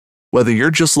Whether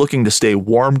you're just looking to stay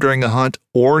warm during a hunt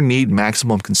or need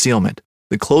maximum concealment,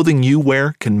 the clothing you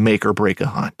wear can make or break a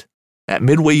hunt. At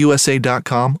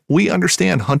MidwayUSA.com, we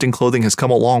understand hunting clothing has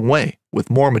come a long way with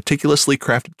more meticulously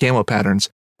crafted camo patterns,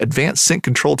 advanced scent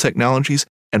control technologies,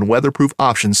 and weatherproof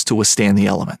options to withstand the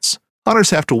elements. Hunters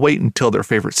have to wait until their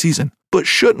favorite season, but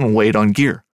shouldn't wait on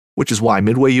gear, which is why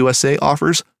Midway USA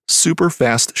offers super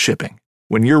fast shipping.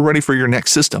 When you're ready for your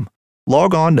next system,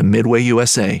 log on to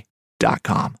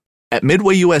MidwayUSA.com. At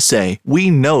Midway USA, we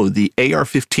know the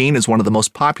AR-15 is one of the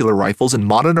most popular rifles in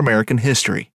modern American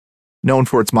history. Known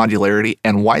for its modularity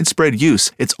and widespread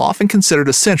use, it's often considered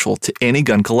essential to any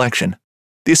gun collection.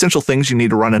 The essential things you need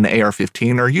to run an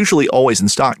AR-15 are usually always in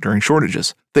stock during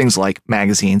shortages, things like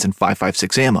magazines and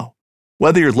 5.56 ammo.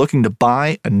 Whether you're looking to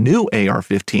buy a new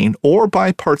AR-15 or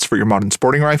buy parts for your modern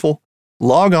sporting rifle,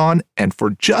 log on and for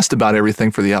just about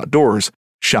everything for the outdoors,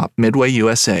 shop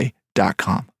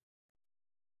MidwayUSA.com.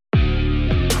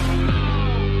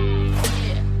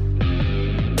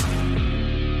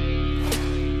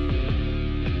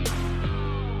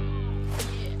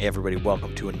 Hey everybody,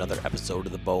 welcome to another episode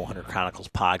of the Bowhunter Chronicles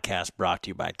podcast brought to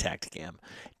you by Tactacam.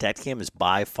 Tactacam is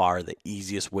by far the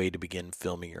easiest way to begin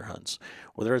filming your hunts.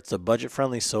 Whether it's the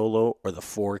budget-friendly solo or the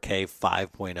 4K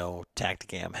 5.0,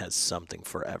 Tactacam has something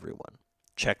for everyone.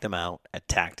 Check them out at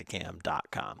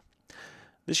Tactacam.com.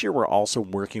 This year we're also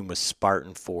working with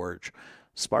Spartan Forge.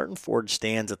 Spartan Forge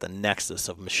stands at the nexus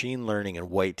of machine learning and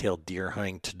whitetail deer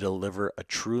hunting to deliver a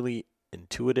truly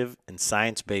intuitive and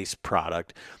science-based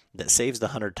product that saves the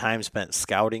hunter time spent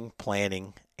scouting,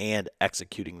 planning, and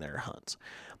executing their hunts.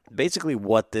 Basically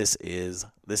what this is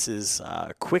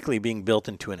quickly being built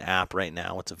into an app right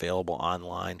now. It's available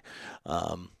online,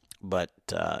 but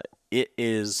it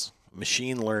is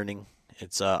machine learning.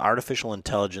 It's artificial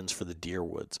intelligence for the deer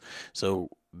woods. So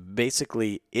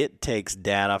basically it takes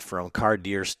data from car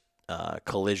deer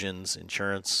collisions,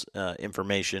 insurance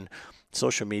information,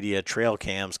 social media, trail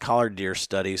cams, collared deer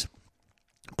studies,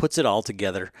 puts it all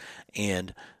together,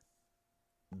 and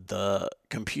the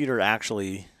computer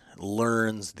actually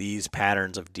learns these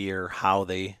patterns of deer, how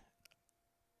they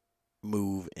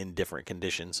move in different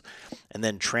conditions, and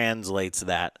then translates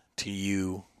that to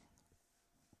you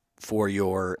for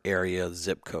your area,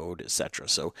 zip code, etc.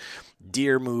 So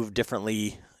deer move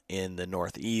differently in the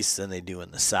Northeast than they do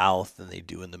in the South than they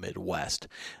do in the Midwest.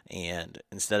 And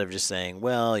instead of just saying,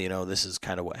 well, this is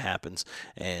kind of what happens,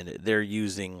 and they're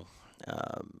using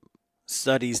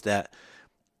studies that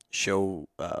show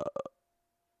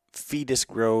fetus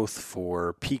growth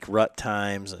for peak rut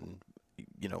times and,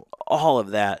 all of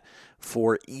that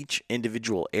for each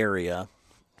individual area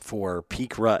for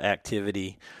peak rut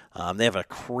activity. They have a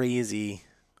crazy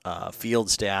field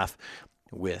staff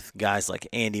with guys like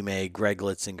Andy May, Greg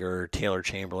Litzinger, Taylor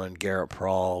Chamberlain, Garrett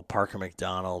Prawl, Parker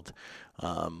McDonald,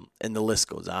 and the list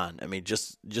goes on. I mean,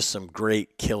 just some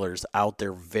great killers out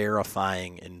there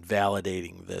verifying and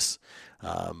validating this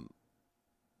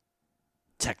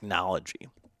technology.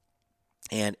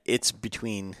 And it's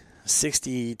between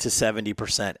 60 to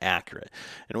 70% accurate.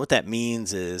 And what that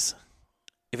means is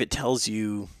if it tells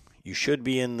you you should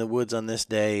be in the woods on this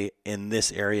day, in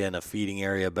this area, in a feeding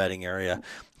area, bedding area,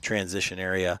 transition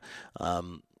area,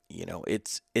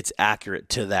 it's accurate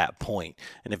to that point.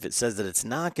 And if it says that it's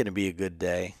not going to be a good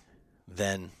day,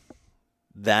 then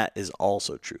that is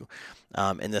also true.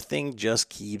 And the thing just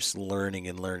keeps learning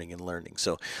and learning and learning.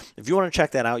 So if you want to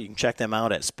check that out, you can check them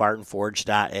out at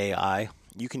SpartanForge.ai.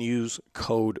 You can use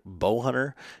code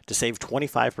BOWHUNTER to save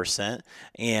 25%.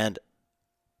 And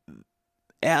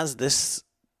as this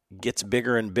gets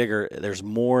bigger and bigger, there's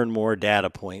more and more data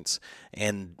points,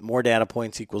 and more data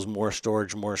points equals more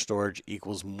storage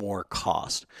equals more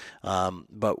cost.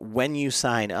 But when you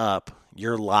sign up,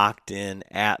 you're locked in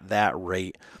at that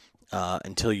rate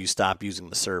until you stop using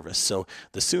the service. So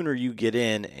the sooner you get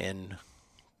in, and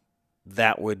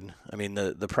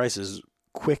the price is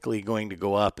quickly going to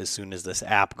go up as soon as this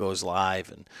app goes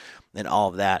live and all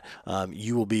of that.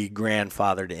 You will be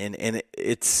grandfathered in, and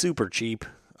it's super cheap.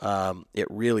 It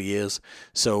really is.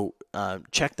 So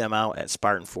check them out at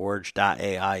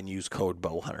SpartanForge.ai and use code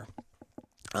BOWHUNTER.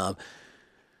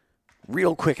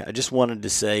 Real quick, I just wanted to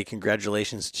say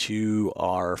congratulations to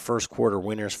our first quarter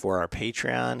winners for our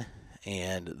Patreon.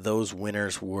 And those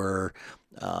winners were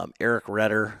Eric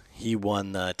Redder. He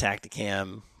won the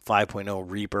Tactacam 5.0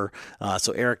 Reaper.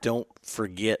 So Eric, don't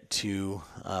forget to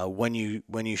when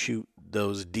you shoot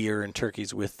those deer and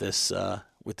turkeys with this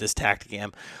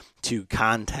Tactacam, to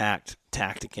contact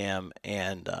Tactacam,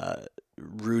 and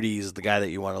Rudy's the guy that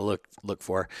you want to look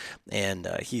for, and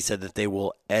he said that they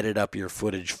will edit up your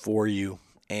footage for you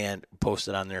and post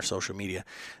it on their social media.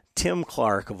 Tim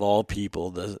Clark, of all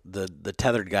people, the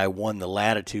tethered guy, won the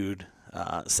Latitude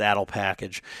saddle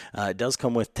package. It does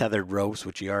come with tethered ropes,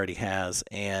 which he already has,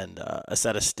 and a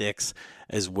set of sticks,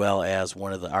 as well as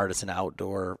one of the Artisan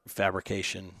Outdoor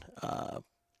fabrication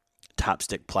top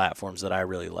stick platforms that I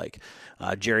really like.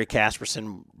 Jerry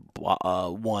Casperson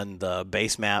won the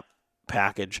Base Map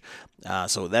package.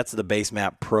 So that's the Base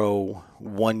Map Pro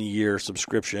 1 year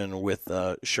subscription with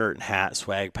a shirt and hat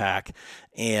swag pack.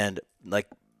 And like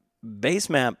Base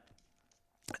Map,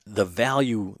 the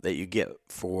value that you get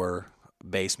for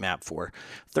Base Map for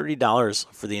 $30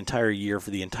 for the entire year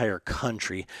for the entire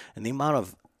country, and the amount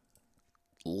of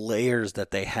layers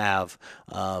that they have,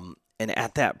 and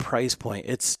at that price point,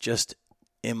 it's just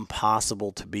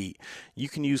impossible to beat. You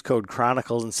can use code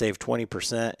Chronicles and save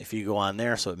 20% if you go on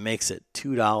there, so it makes it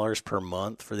 $2 per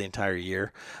month for the entire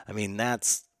year. I mean,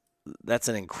 that's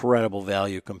an incredible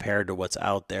value compared to what's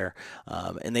out there.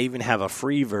 And they even have a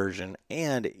free version,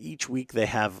 and each week they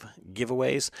have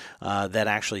giveaways that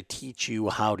actually teach you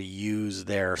how to use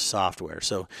their software.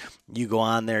 So you go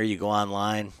on there, you go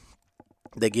online,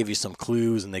 they give you some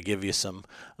clues and they give you some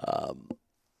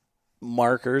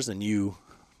markers, and you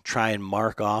try and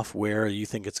mark off where you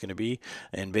think it's going to be,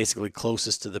 and basically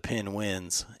closest to the pin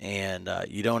wins. And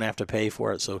you don't have to pay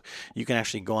for it, so you can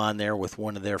actually go on there with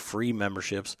one of their free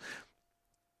memberships,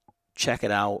 check it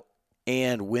out,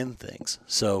 and win things.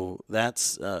 So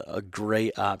that's a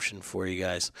great option for you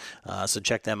guys. So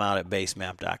check them out at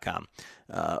basemap.com.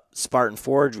 Spartan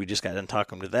Forge, we just got done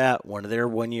talking to that. One of their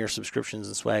 1 year subscriptions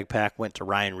and swag pack went to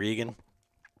Ryan Regan.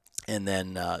 And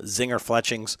then Zinger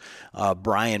Fletchings,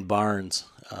 Brian Barnes,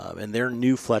 and their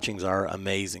new fletchings are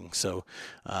amazing. So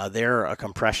they're a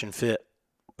compression fit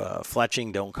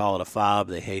fletching. Don't call it a fob.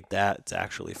 They hate that. It's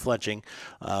actually fletching.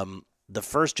 The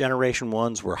first generation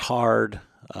ones were hard,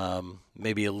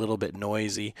 maybe a little bit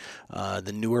noisy.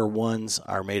 The newer ones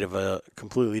are made of a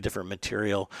completely different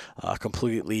material,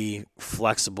 completely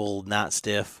flexible, not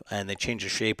stiff, and they change the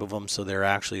shape of them so they're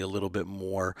actually a little bit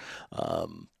more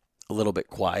a little bit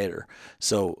quieter.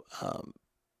 So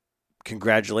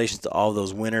congratulations to all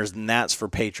those winners, and that's for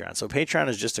Patreon. So Patreon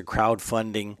is just a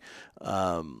crowdfunding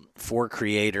for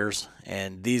creators,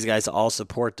 and these guys all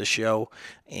support the show,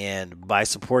 and by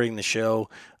supporting the show,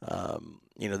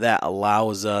 that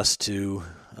allows us to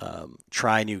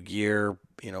try new gear,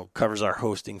 covers our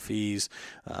hosting fees.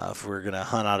 If we're going to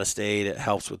hunt out of state, it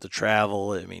helps with the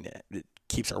travel. I mean, it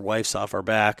keeps our wives off our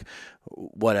back,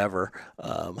 whatever,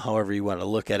 however you want to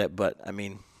look at it. But I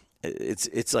mean,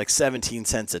 it's like 17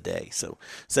 cents a day. So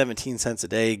 17 cents a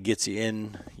day gets you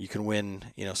in. You can win,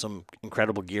 some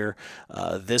incredible gear.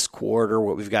 This quarter,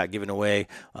 what we've got given away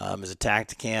is a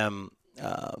Tacticam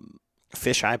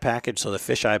fisheye package. So the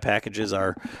fisheye packages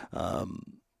are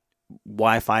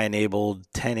Wi-Fi enabled,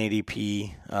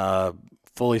 1080p,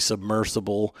 fully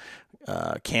submersible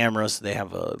cameras. They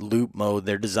have a loop mode.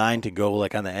 They're designed to go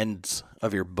like on the ends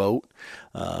of your boat,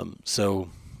 so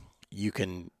you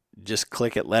can just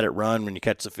click it, let it run. When you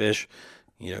catch the fish,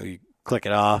 you click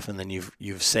it off, and then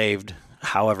you've saved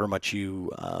however much you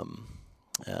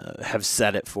have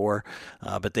set it for.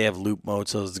 But they have loop mode,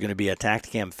 so it's going to be a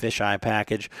Tacticam fisheye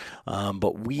package.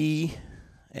 But we,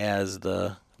 as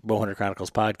the Bowhunter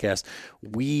Chronicles podcast,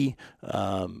 we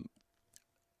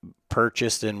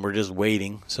purchased, and we're just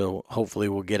waiting, so hopefully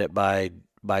we'll get it by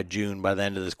June, by the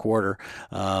end of this quarter,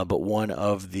 but one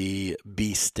of the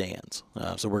beast stands.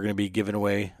 So we're going to be giving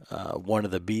away one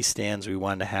of the beast stands. We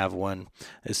wanted to have one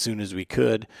as soon as we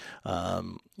could,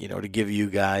 to give you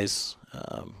guys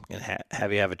and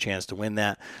have you have a chance to win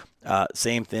that.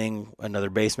 Same thing,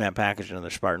 another Base Map package, another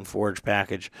Spartan Forge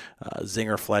package,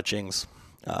 Zinger Fletchings,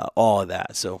 all of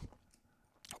that. So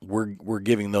we're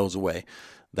giving those away.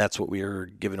 That's what we are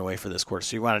giving away for this course.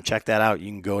 So you want to check that out, you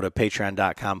can go to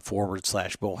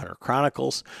patreon.com/Bowhunter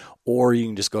Chronicles, or you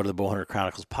can just go to the Bowhunter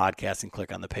Chronicles podcast and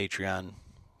click on the Patreon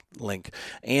link.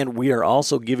 And we are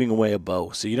also giving away a bow.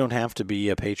 So you don't have to be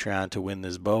a Patreon to win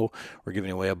this bow. We're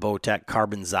giving away a Bowtech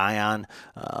Carbon Zion.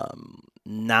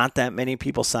 Not that many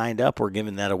people signed up. We're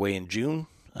giving that away in June.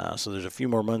 So there's a few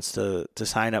more months to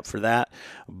sign up for that.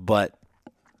 But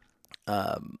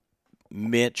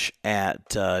Mitch at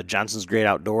Johnson's Great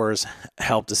Outdoors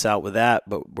helped us out with that,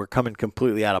 but we're coming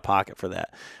completely out of pocket for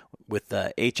that with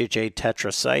the HHA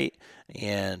Tetra sight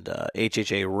and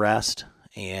HHA Rest,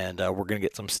 and we're going to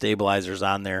get some stabilizers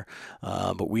on there,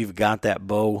 but we've got that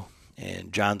bow,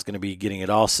 and John's going to be getting it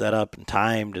all set up and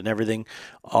timed and everything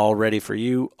all ready for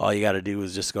you. All you got to do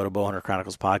is just go to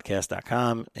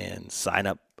bowhunterchroniclespodcast.com and sign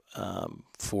up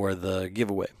for the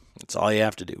giveaway. That's all you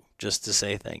have to do, just to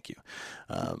say thank you.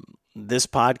 This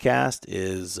podcast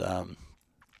is,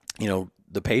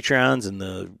 Patreons and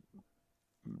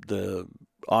the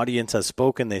audience has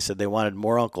spoken. They said they wanted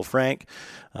more Uncle Frank,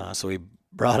 so we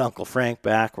brought Uncle Frank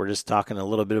back. We're just talking a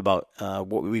little bit about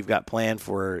what we've got planned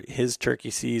for his turkey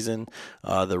season,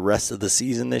 the rest of the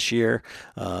season this year,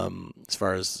 as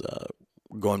far as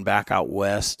going back out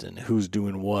west and who's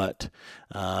doing what,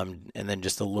 and then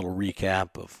just a little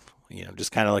recap of,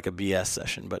 just kind of like a BS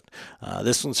session. But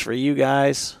this one's for you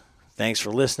guys. Thanks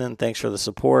for listening. Thanks for the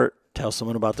support. Tell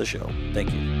someone about the show.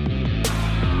 Thank you.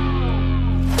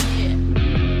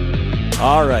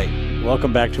 All right.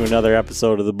 Welcome back to another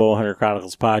episode of the Bowhunter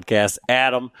Chronicles podcast.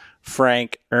 Adam,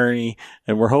 Frank, Ernie,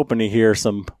 and we're hoping to hear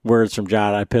some words from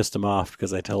John. I pissed him off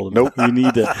because I told him, nope, you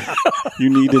need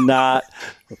to not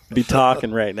be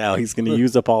talking right now. He's going to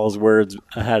use up all his words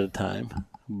ahead of time.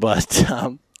 But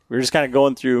we're just kind of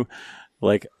going through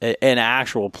like an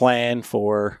actual plan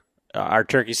for our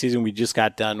turkey season. We just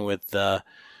got done with the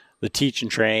teach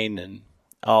and train and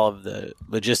all of the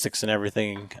logistics and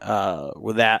everything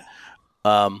with that.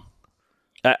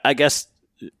 I guess,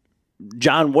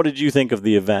 John, what did you think of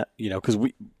the event? Because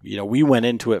we went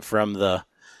into it from the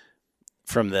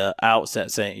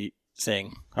outset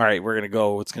saying, all right, we're gonna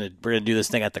do this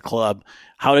thing at the club.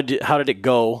 How did it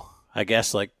go? I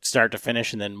guess like start to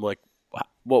finish, and then like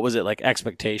what was it like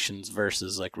expectations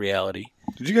versus like reality?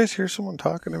 Did you guys hear someone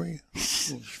talking to me?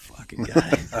 Fucking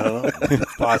guy. I don't know.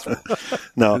 It's possible.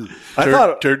 No, I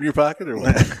thought turd in your pocket or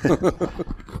what?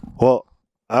 Well,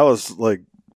 I was like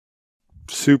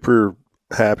super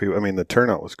happy. I mean, the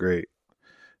turnout was great.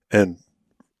 And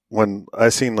when I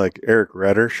seen like Eric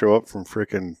Redder show up from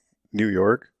freaking New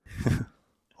York,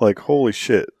 like, holy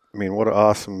shit. I mean, what an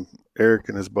awesome Eric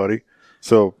and his buddy.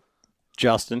 So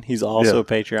Justin, he's also a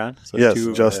Patreon. So yes,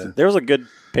 Justin. There was a good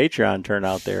Patreon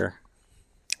turnout there.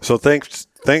 So thanks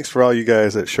for all you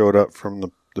guys that showed up from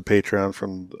the Patreon,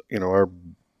 from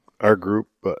our group,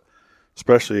 but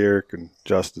especially Eric and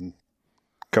Justin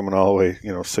coming all the way,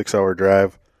 6-hour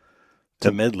drive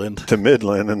to Midland,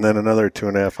 and then another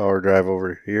 2.5 hour drive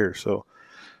over here. So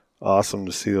awesome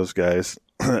to see those guys.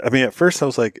 I mean, at first I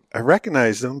was like, I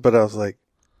recognized them, but I was like,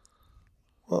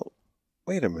 well,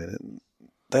 wait a minute,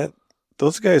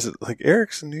 those guys, like,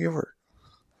 Eric's in New York,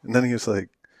 and then he was like,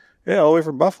 yeah, all the way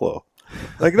from Buffalo.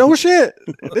 Like, no shit,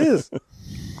 it is.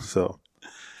 So,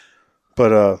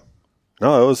 but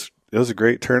no, it was a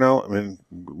great turnout. I mean,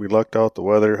 we lucked out. The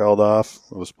weather held off.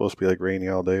 It was supposed to be like rainy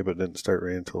all day, but it didn't start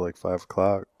raining until like 5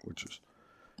 o'clock, which was,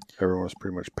 everyone was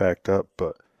pretty much packed up.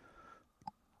 But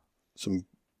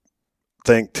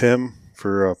thank Tim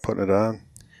for putting it on.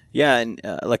 Yeah, and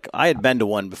like I had been to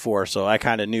one before, so I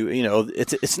kind of knew.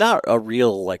 It's not a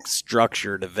real like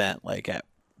structured event. Like at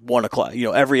 1 o'clock,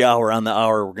 every hour on the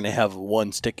hour, we're gonna have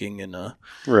one sticking in a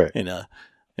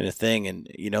thing,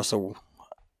 and so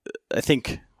I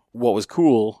think what was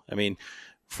cool, I mean,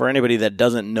 for anybody that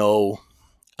doesn't know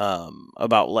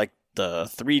about like the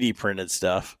 3D printed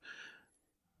stuff,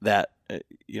 that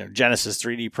Genesis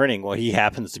 3D printing, well, he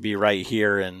happens to be right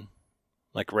here in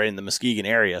the Muskegon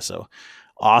area, so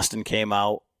Austin came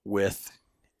out with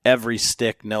every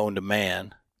stick known to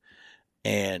man.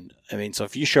 And I mean, so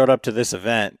if you showed up to this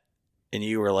event and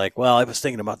you were like, well, I was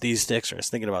thinking about these sticks or I was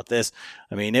thinking about this,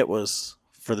 I mean, it was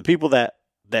for the people that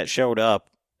showed up,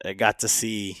 I got to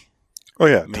see. Oh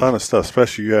yeah, a ton of stuff,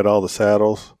 especially you had all the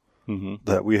saddles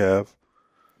that we have.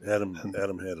 Adam had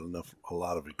a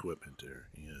lot of equipment there.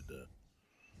 He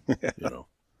had,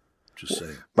 just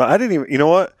saying. But I didn't even, you know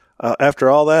what? After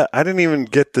all that, I didn't even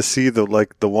get to see the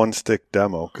one stick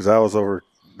demo because I was over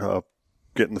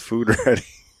getting the food ready.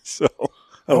 So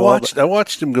I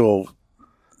watched him go.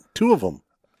 2 of them.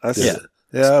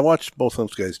 I watched both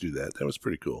those guys do that. That was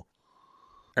pretty cool.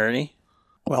 Ernie?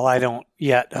 Well, I don't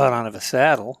yet hunt on a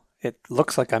saddle. It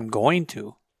looks like I'm going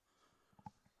to.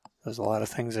 There's a lot of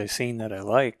things I've seen that I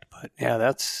liked, but yeah,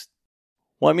 that's...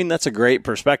 Well, I mean, that's a great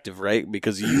perspective, right?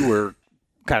 Because you were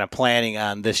kind of planning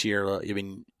on this year. I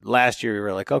mean, last year you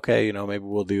were like, okay, maybe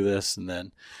we'll do this. And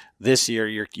then this year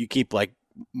you keep like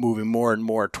moving more and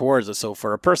more towards it. So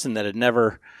for a person that had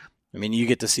never, I mean, you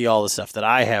get to see all the stuff that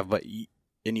I have,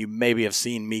 and you maybe have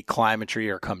seen me climb a tree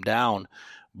or come down,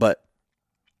 but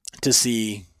to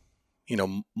see,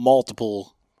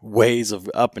 multiple ways of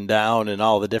up and down and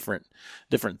all the different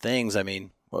things. I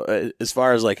mean, as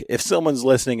far as like, if someone's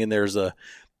listening and there's an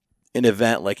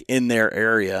event like in their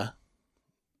area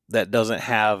that doesn't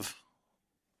have,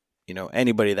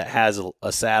 anybody that has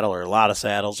a saddle or a lot of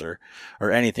saddles or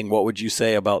anything, what would you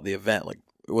say about the event? Like,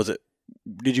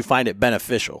 did you find it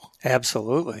beneficial?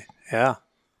 Absolutely. Yeah,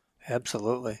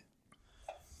 absolutely.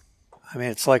 I mean,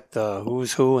 it's like the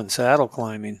who's who in saddle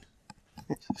climbing.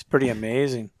 It's pretty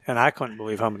amazing. and I couldn't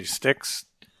believe how many sticks.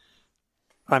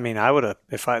 I mean, I would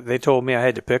have, they told me I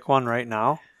had to pick one right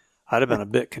now, I'd have been a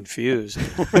bit confused.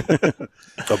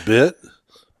 A bit?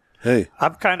 Hey.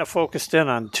 I'm kind of focused in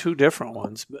on two different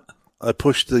ones. But I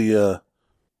pushed the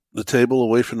table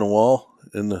away from the wall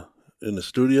in the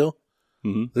studio.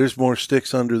 Mm-hmm. There's more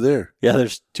sticks under there. Yeah,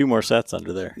 there's 2 more sets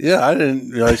under there. Yeah, I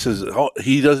didn't. I says,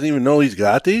 he doesn't even know he's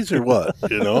got these or what?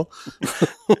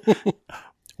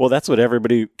 Well, that's what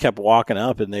everybody kept walking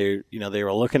up, and they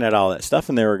were looking at all that stuff,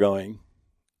 and they were going,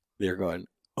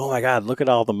 oh my God, look at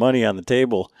all the money on the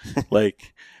table.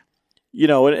 Like,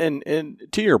 and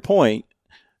to your point,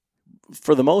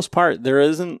 for the most part, there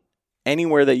isn't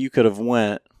anywhere that you could have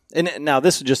went. And now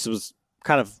this just was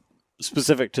kind of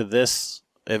specific to this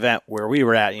event where we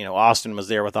were at. Austin was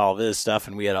there with all of his stuff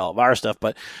and we had all of our stuff.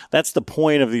 But that's the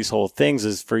point of these whole things,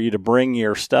 is for you to bring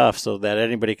your stuff so that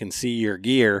anybody can see your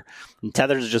gear. And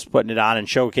Tether's just putting it on and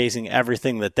showcasing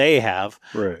everything that they have.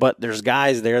 Right. But there's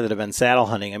guys there that have been saddle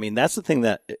hunting. I mean, that's the thing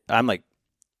that I'm like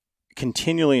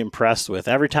continually impressed with.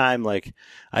 Every time like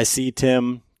I see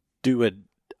Tim do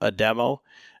a demo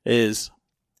is,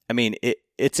 I mean,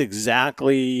 it's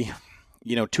exactly,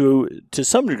 to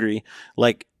some degree,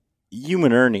 like you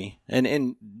and Ernie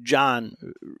and John,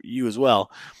 you as well,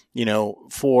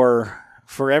 for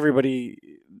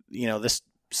everybody, this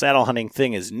saddle hunting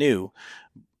thing is new,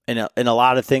 and a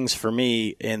lot of things for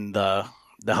me in the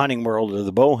hunting world or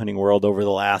the bow hunting world over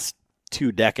the last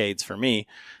 2 decades for me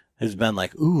has been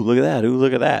like, ooh, look at that. Ooh,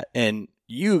 look at that. And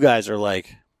you guys are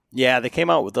like, yeah, they came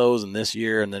out with those in this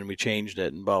year and then we changed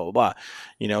it and blah, blah,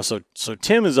 blah. So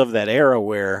Tim is of that era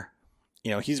where,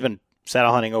 he's been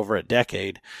saddle hunting over a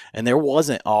decade and there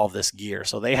wasn't all this gear.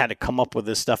 So they had to come up with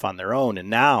this stuff on their own. And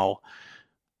now,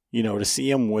 to see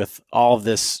him with all of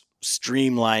this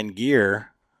streamlined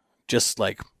gear, just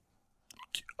like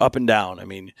up and down. I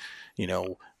mean,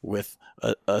 with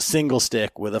a single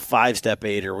stick, with a 5-step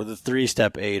 8 or with a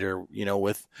 3-step 8 or,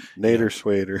 with Nader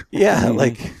Swader. Yeah.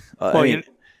 Like,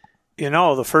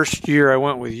 the first year I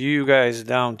went with you guys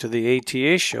down to the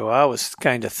ATA show, I was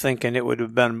kind of thinking it would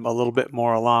have been a little bit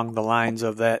more along the lines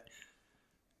of that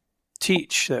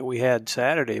teach that we had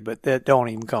Saturday, but that don't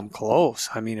even come close.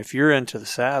 I mean, if you're into the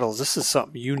saddles, this is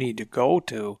something you need to go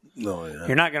to. No, yeah.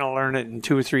 You're not going to learn it in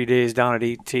 2 or 3 days down at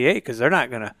ATA because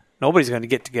nobody's going to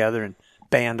get together and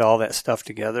band all that stuff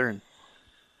together and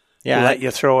let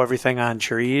you throw everything on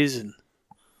trees and.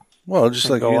 Well, just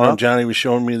like Johnny was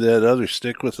showing me that other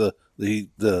stick with the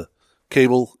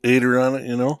cable aider on it,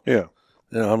 Yeah.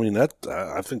 I mean I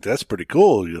think that's pretty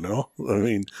cool, I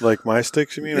mean, Like my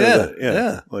sticks, you mean?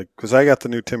 Yeah. Like, because I got the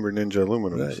new Timber Ninja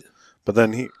aluminums, Right. but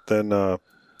then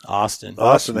Austin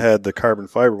had the carbon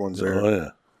fiber ones there. Oh yeah.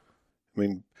 I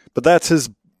mean, but that's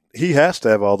he has to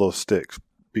have all those sticks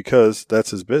because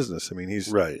that's his business. I mean,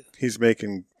 he's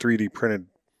making 3D printed,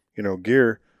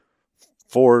 gear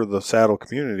for the saddle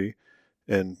community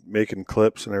and making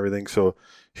clips and everything. So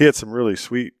he had some really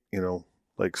sweet,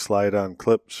 like slide on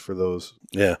clips for those.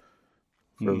 Yeah.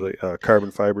 For the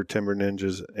carbon fiber Timber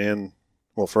Ninjas and,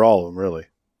 well, for all of them, really.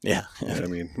 Yeah. I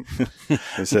mean,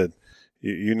 they said,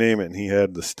 you name it, and he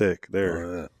had the stick there.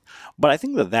 Oh, yeah. But I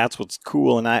think that's what's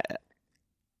cool. And I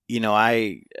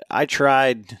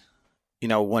tried,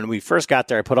 when we first got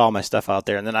there, I put all my stuff out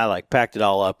there and then I packed it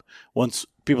all up once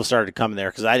people started coming there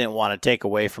because I didn't want to take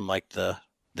away from the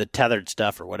tethered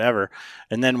stuff or whatever.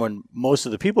 And then when most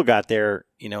of the people got there,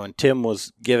 and Tim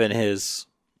was given his,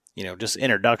 just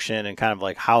introduction and kind of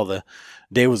like how the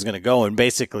day was going to go and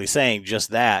basically saying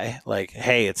just that, like,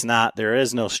 hey, there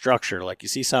is no structure. Like you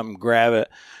see something, grab it,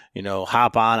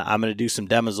 hop on. I'm going to do some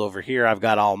demos over here. I've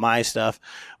got all my stuff.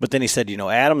 But then he said,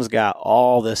 Adam's got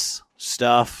all this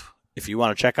stuff. If you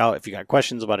want to check out, if you got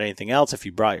questions about anything else, if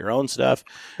you brought your own stuff.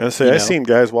 I seen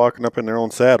guys walking up in their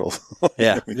own saddles.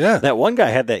 Yeah. Yeah. That one guy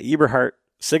had that Eberhard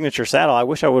signature saddle. I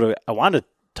wish I wanted to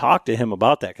talk to him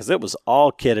about that because it was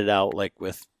all kitted out like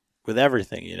with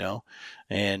everything,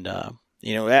 and, and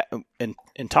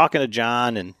talking to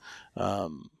John and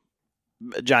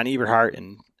John Eberhard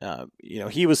and,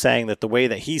 he was saying that the way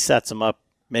that he sets them up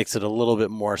makes it a little bit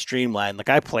more streamlined. Like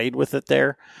I played with it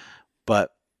there,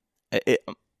 but it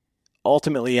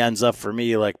ultimately ends up for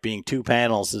me like being 2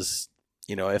 panels is,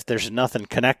 if there's nothing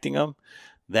connecting them,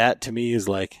 that to me is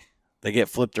like they get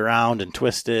flipped around and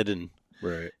twisted and,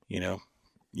 Right.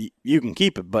 You can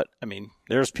keep it, but I mean,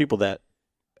 there's people that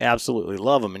absolutely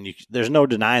love them and there's no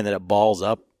denying that it balls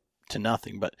up to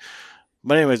nothing. But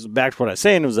anyways, back to what I was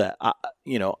saying was that,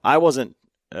 I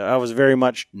was very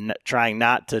much trying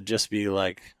not to just be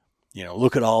like,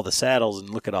 look at all the saddles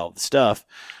and look at all the stuff,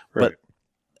 Right. but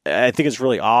I think it's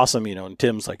really awesome, and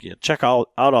Tim's like, check out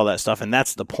all that stuff. And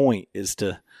that's the point is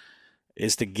to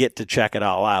get to check it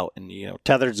all out. And,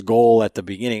 Tethered's goal at the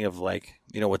beginning of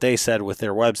what they said with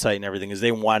their website and everything is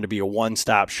they wanted to be a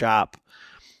one-stop shop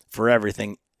for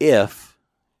everything. If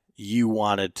you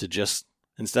wanted to just,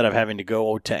 instead of having to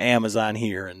go to Amazon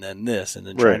here and then this and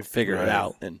then try and figure it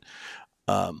out. And,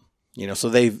 so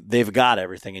they've got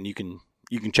everything and you can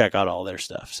check out all their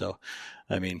stuff. So,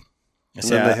 I mean, and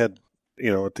then they had,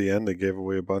 at the end, they gave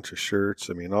away a bunch of shirts.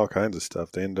 I mean, all kinds of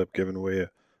stuff. They ended up giving away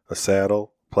a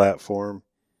saddle, platform,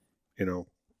 and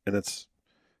like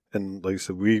I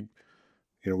said,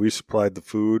 we supplied the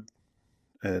food,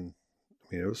 and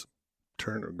I mean, it was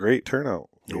a great turnout.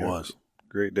 It was a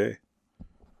great day.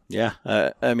 Yeah.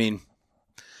 I mean,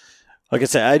 like I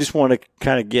said, I just want to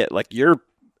kind of get your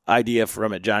idea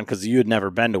from it, John, because you had never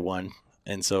been to one.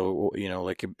 And so,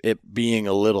 it being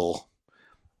a little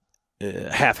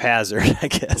haphazard, I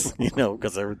guess,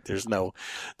 because there's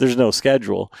no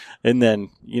schedule. And then,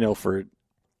 for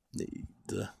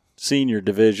the senior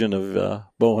division of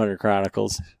Bowhunter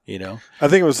Chronicles, I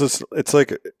think it was this. It's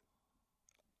like,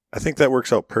 I think that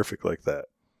works out perfect like that.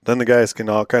 Then the guys can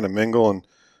all kind of mingle, and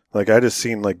I just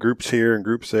seen groups here and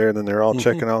groups there, and then they're all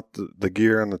checking out the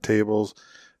gear on the tables,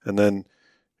 and then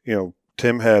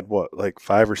Tim had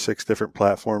 5 or 6 different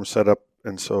platforms set up,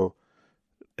 and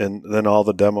then all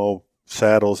the demo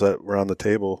saddles that were on the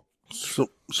table.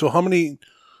 So how many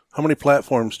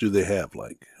platforms do they have?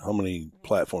 How many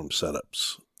platform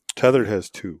setups? Tethered has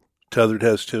 2. Tethered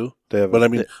has 2? But I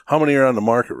mean, how many are on the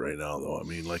market right now, though? I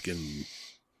mean,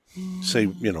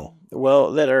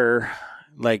 Well, that are,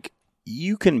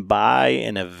 you can buy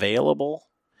and available.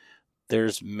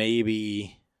 There's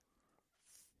maybe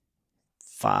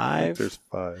 5. There's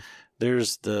 5.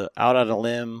 There's the Out on a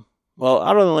Limb. Well,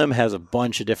 Out on a Limb has a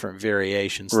bunch of different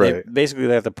variations. Right. They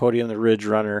have the Podium, the Ridge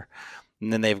Runner,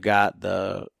 and then they've got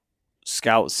the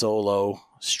Scout Solo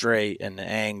straight and the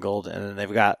angled, and then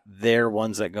they've got their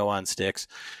ones that go on sticks.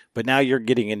 But now you're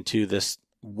getting into this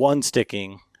one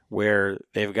sticking where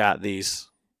they've got these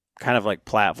kind of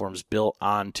platforms built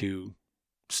onto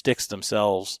sticks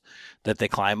themselves that they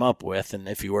climb up with. And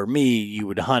if you were me, you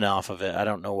would hunt off of it. I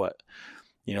don't know what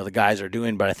the guys are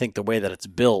doing, but I think the way that it's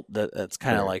built, that's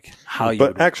kind of how you.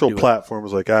 But actual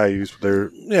platforms I use, they're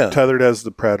Tethered as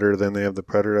the Predator. Then they have the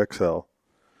Predator XL.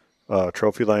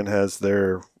 Trophy Line has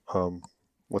their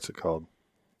what's it called?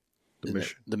 The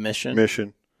Mission.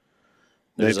 Mission.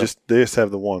 They just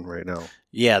have the one right now.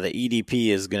 Yeah, the EDP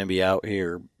is going to be out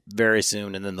here very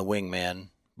soon, and then the Wingman.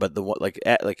 But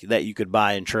the that you could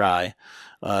buy and try.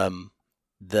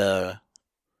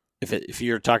 If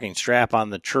you're talking strap on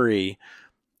the tree,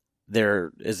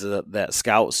 there is that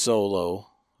Scout Solo,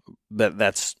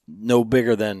 that's no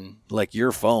bigger than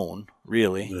your phone,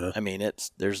 really. Yeah. I mean,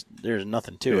 there's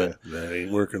nothing to it. That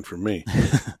ain't working for me.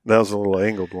 That was a little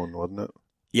angled one, wasn't it?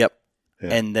 Yep. Yeah.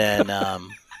 And then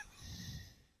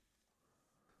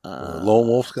Lone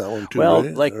Wolf's got one too. Well,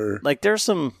 right? There's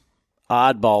some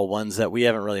oddball ones that we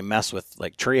haven't really messed with.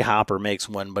 Tree Hopper makes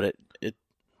one, but it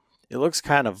looks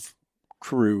kind of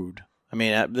crude. I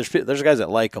mean, there's guys that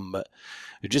like them, but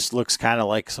it just looks kind of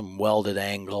like some welded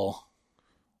angle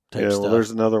type stuff.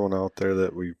 There's another one out there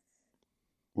that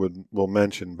we'll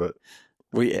mention, but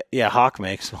Hawk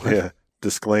makes one. Yeah,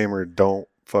 disclaimer: don't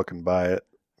fucking buy it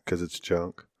because it's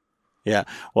junk. Yeah,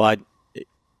 well,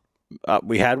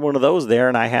 we had one of those there,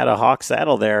 and I had a Hawk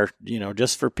saddle there,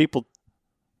 just for people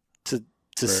to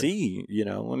see,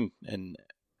 and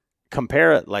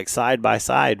compare it side by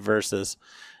side versus,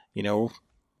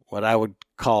 what I would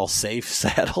call safe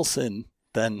saddles and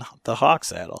then the Hawk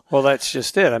saddle. Well, that's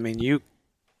just it. I mean,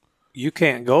 you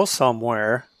can't go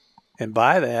somewhere and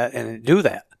buy that and do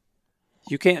that.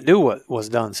 You can't do what was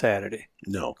done Saturday.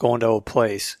 No. Going to a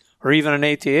place or even an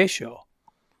ATA show.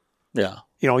 Yeah.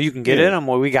 You can get in them.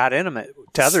 Well, we got in them at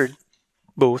Tethered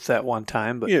booth at one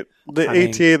time, but the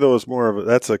ATA though is more of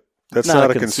that's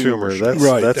not a consumer. That's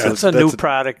right. That's a new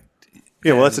product.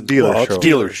 Yeah, well, that's a dealer show. It's a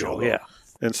dealer show, yeah.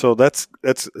 And so it's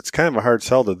kind of a hard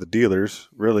sell to the dealers,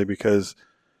 really, because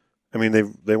I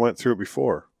mean they went through it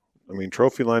before. I mean,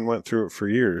 Trophy Line went through it for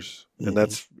years, and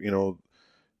that's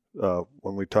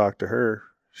when we talked to her,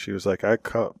 she was like, I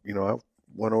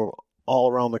went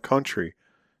all around the country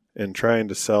and trying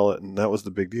to sell it, and that was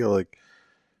the big deal.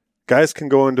 Guys can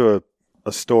go into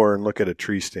a store and look at a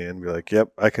tree stand and be like, yep,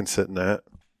 I can sit in that,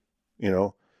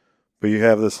 but you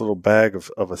have this little bag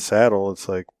of a saddle. It's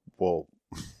like, well,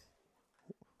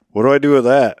 what do I do with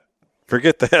that?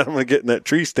 Forget that. I'm going to get in that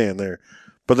tree stand there.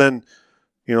 But then,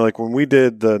 when we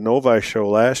did the Novi show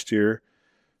last year,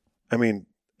 I mean,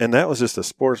 And that was just a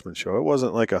sportsman show. It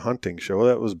wasn't like a hunting show.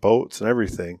 That was boats and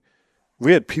everything.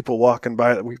 We had people walking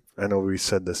by. I know we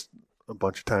said this a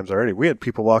bunch of times already. We had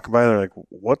people walking by and they're like,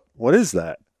 what is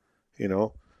that? You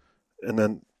know? And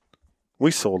then we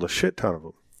sold a shit ton of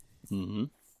them. Mm-hmm.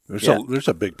 There's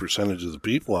a big percentage of the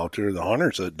people out there, the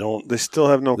hunters, that don't. They still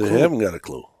have no clue. They haven't got a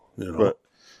clue. You know? But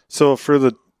so for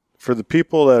the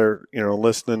people that are, you know,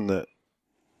 listening, that,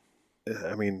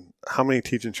 I mean, how many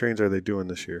teach and trains are they doing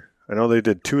this year? I know they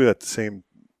did 2 at the same.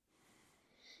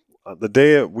 The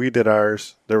day we did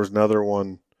ours, there was another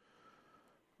one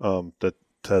that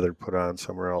Tethered put on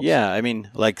somewhere else. Yeah, I mean,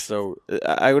 so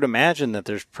I would imagine that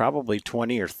there's probably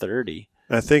 20 or 30.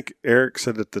 I think Eric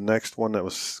said that the next one that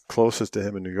was closest to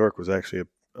him in New York was actually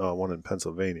one in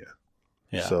Pennsylvania.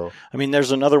 Yeah. So, I mean,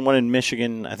 there's another one in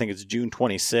Michigan. I think it's June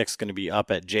 26th, going to be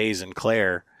up at Jay's and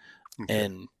Claire. okay.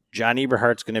 And John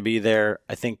Eberhardt's going to be there.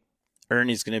 I think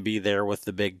Ernie's going to be there with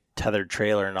the big tethered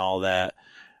trailer and all that.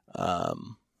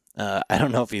 I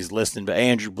don't know if he's listening, but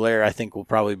Andrew Blair, I think, will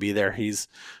probably be there. He's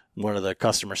one of the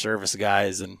customer service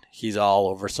guys, and he's all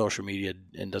over social media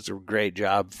and does a great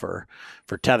job for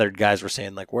tethered guys. We're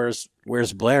saying, like, where's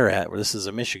Blair at? Well, this is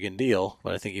a Michigan deal,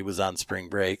 but I think he was on spring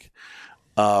break.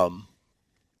 And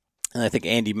I think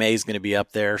Andy May's going to be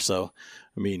up there. So,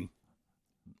 I mean,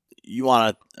 you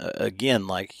want to, again,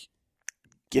 like,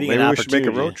 getting maybe an we should opportunity.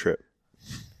 make a road trip.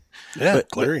 Yeah,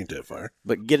 Claire ain't that far.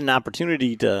 But get an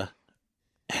opportunity to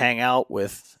hang out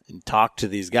with and talk to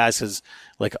these guys, because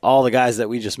like all the guys that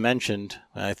we just mentioned,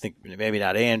 I think maybe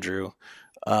not Andrew,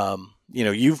 you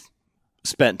know, you've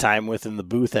spent time with in the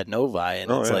booth at Novi,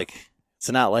 and it's like, it's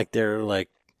not like they're like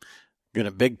going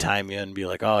to big time you and be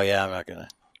like, oh yeah, I'm not going to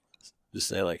just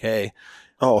say like, hey,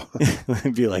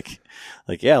 be like,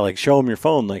 yeah, like show them your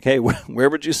phone. Like, hey, where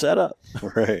would you set up?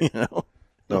 Right. You know?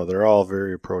 No, they're all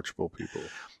very approachable people.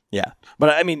 Yeah. But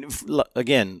I mean,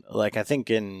 again, like I think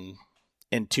in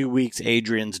 2 weeks,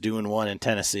 Adrian's doing one in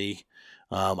Tennessee.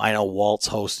 I know Walt's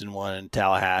hosting one in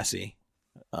Tallahassee.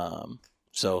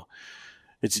 So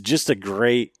it's just a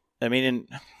great, I mean,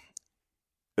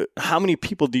 how many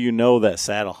people do you know that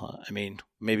saddle hunt? I mean,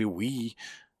 maybe we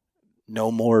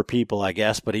know more people, I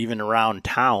guess, but even around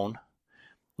town,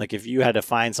 like if you had to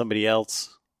find somebody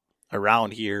else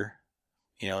around here,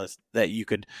 you know, that you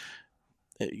could,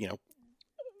 you know,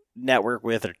 network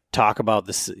with or talk about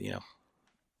this, you know.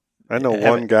 I know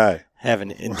one guy. Have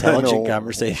an intelligent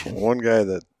conversation. One guy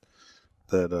that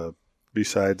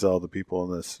besides all the people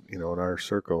in this, you know, in our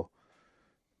circle,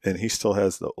 and he still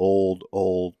has the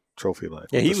old trophy line.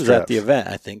 Yeah, he was at the event,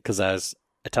 I think, because I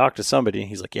talked to somebody.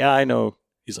 He's like, yeah, I know.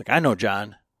 He's like, I know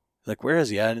John. Like, where is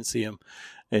he? I didn't see him.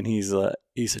 And he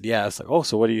said, yeah. I was like, oh,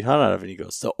 so what do you hunt out of? And he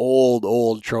goes, the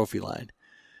old trophy line.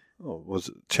 Oh, was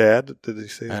it Chad? Did he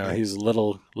say? I don't know. He's a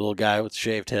little guy with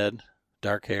shaved head,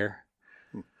 dark hair.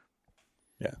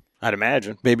 Yeah, I'd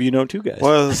imagine. Maybe you know 2 guys.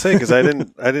 Well, I was saying because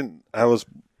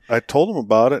I told him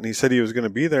about it, and he said he was going to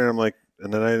be there, and I'm like,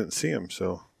 and then I didn't see him.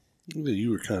 So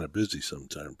you were kind of busy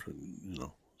sometime, you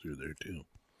know, you're there too.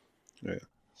 Yeah.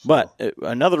 But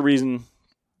another reason,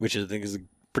 which I think is a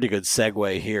pretty good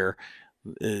segue here,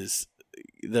 is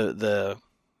the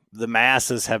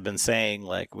masses have been saying,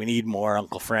 like, we need more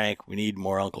Uncle Frank. We need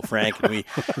more Uncle Frank. And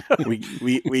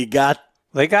we got.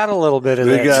 They got a little bit of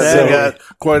that. They got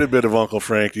quite a bit of Uncle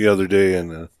Frank the other day,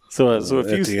 and so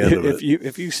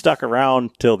if you stuck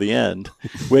around till the end,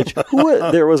 which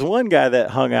there was one guy that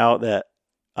hung out that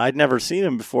I'd never seen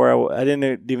him before. I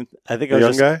didn't even. I think I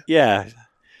was young guy. Yeah,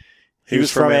 he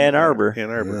was from Ann Arbor. Ann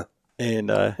Arbor. Yeah. And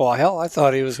well, hell, I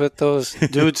thought he was with those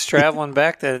dudes traveling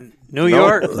back to New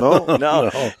York.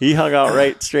 No, he hung out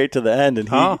right straight to the end, and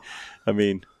I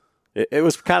mean. It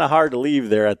was kind of hard to leave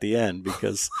there at the end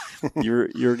because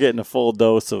you're getting a full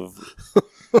dose of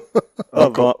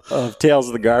Tales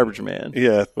of the Garbage Man.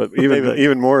 Yeah, but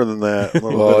even more than that.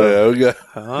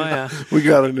 We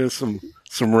got into some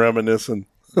reminiscing.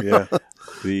 Yeah,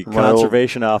 the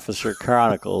Conservation Officer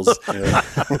Chronicles. Yeah.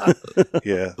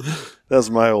 Yeah, that's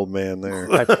my old man there.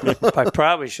 I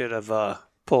probably should have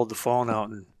pulled the phone out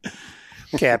and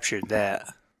captured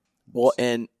that. Well,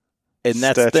 and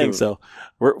that's the thing. So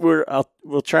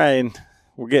we'll try and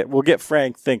we'll get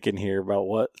Frank thinking here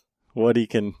about what he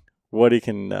can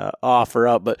offer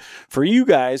up. But for you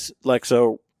guys, like,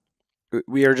 so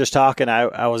we were just talking.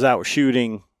 I was out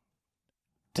shooting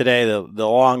today the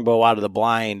longbow out of the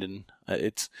blind, and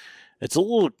it's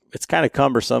kind of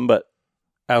cumbersome, but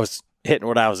I was hitting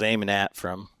what I was aiming at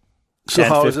from. So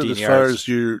 10, how is it as far yards. as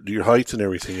your heights and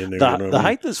everything in there? The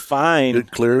height is fine.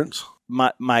 Good clearance.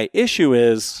 My issue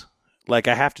is, like,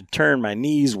 I have to turn my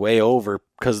knees way over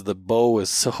because the bow is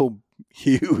so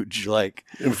huge. Like,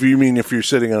 If you're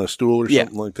sitting on a stool or Yeah.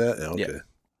 something like that, yeah, okay.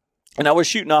 and I was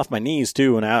shooting off my knees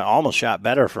too, and I almost shot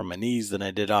better from my knees than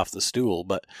I did off the stool.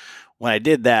 But when I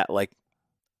did that, like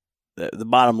the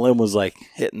bottom limb was like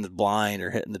hitting the blind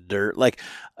or hitting the dirt. Like,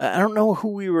 I don't know who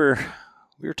we were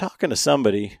talking to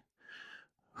somebody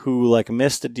who like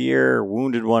missed a deer or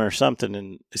wounded one or something,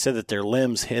 and they said that their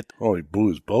limbs hit. Oh, he blew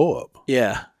his bow up.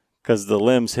 Yeah, because the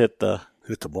limbs hit the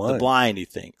Hit the blind. he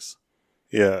thinks.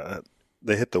 Yeah,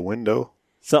 they hit the window.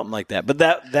 Something like that. But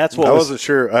that's what I was, wasn't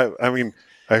sure. I mean,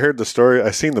 I heard the story. I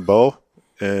seen the bow,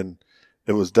 and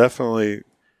it was definitely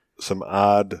some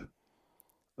odd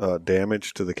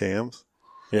damage to the cams.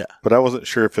 Yeah. But I wasn't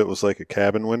sure if it was like a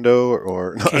cabin window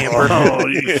or Camper. Oh,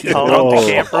 Call out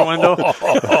the camper window.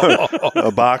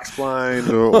 a box blind,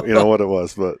 or, you know what it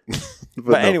was. But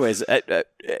But no. anyways,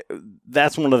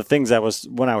 that's one of the things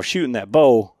when I was shooting that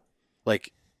bow,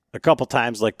 like a couple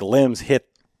times, like the limbs hit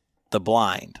the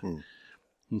blind,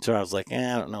 and so I was like,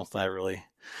 I don't know if I really.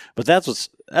 But that's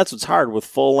what's hard with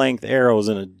full length arrows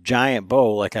and a giant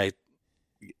bow. Like I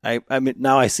mean,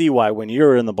 now I see why when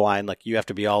you're in the blind, like you have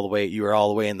to be all the way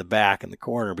in the back in the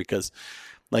corner, because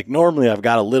like normally I've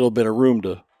got a little bit of room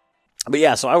to. But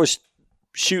yeah, so I was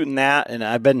shooting that, and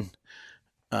I've been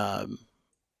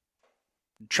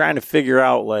trying to figure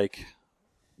out like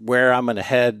where I'm going to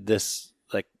head this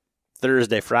like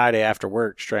Thursday, Friday after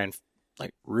work to try and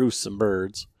like roost some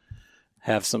birds,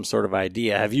 have some sort of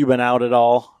idea. Have you been out at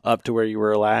all up to where you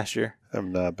were last year? I've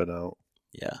not been out.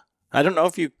 Yeah. I don't know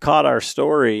if you caught our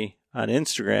story on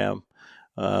Instagram,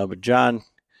 but John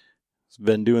has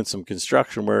been doing some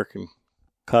construction work and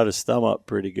cut his thumb up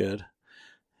pretty good.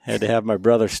 Had to have my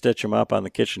brother stitch him up on the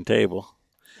kitchen table.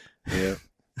 Yeah,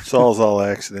 it's all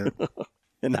accident.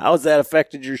 And how's that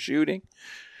affected your shooting?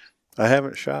 I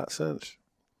haven't shot since.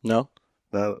 No?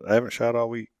 No, I haven't shot all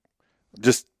week.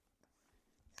 Just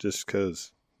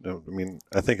because. No, I mean,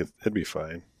 I think it'd be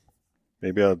fine.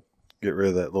 Maybe I'll get rid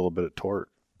of that little bit of torque.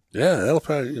 Yeah, that'll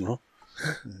probably,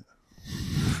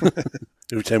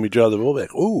 every time you draw the bow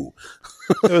back, ooh.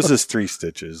 It was just 3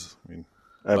 stitches. I mean,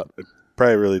 I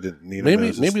probably really didn't need them.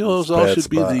 Maybe those all should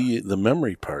be the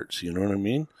memory parts, you know what I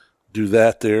mean? Do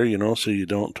that there, so you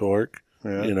don't torque,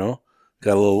 Yeah.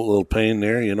 Got a little pain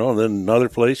there, and then another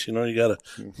place, you got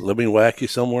to let me whack you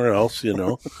somewhere else, Ooh.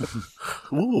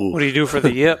 What do you do for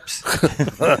the yips?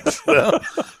 Well,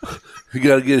 you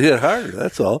got to get hit harder,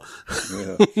 that's all.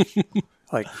 Yeah.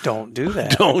 Like, don't do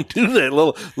that. Don't do that.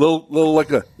 Little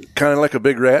like a kind of like a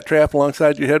big rat trap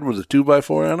alongside your head with a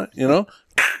 2x4 on it,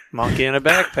 Monkey in a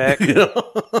backpack.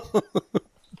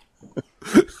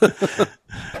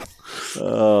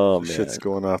 Oh, man. Shit's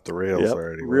going off the rails Yep.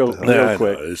 already. Real- What the hell? real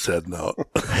quick. It's heading out.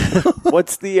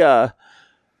 What's the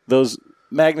those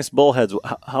Magnus bullheads?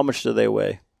 How much do they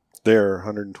weigh? They're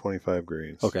 125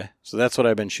 grains. Okay, so that's what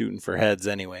I've been shooting for heads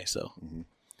anyway. So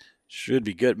should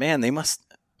be good. Man, they must.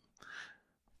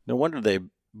 No wonder they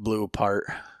blew apart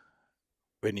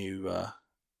when you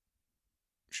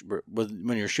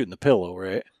when you're shooting the pillow,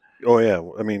 right? Oh yeah.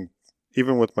 I mean,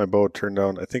 even with my bow turned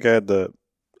down, I think I had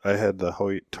the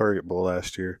Hoyt target bow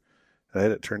last year. I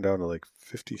had it turned down to like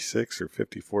 56 or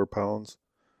 54 pounds,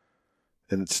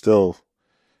 and it's still.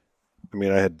 I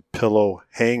mean, I had the pillow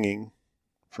hanging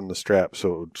from the strap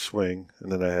so it would swing,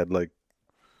 and then I had like.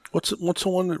 What's the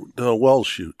one that Wells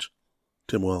shoots?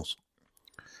 Tim Wells.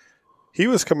 He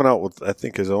was coming out with, I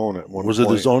think, his own at one Was point.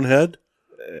 it his own head?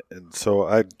 And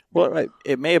so Well,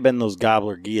 it may have been those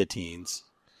gobbler guillotines.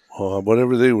 Oh,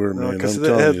 whatever they were, man. because I'm it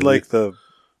telling had you, like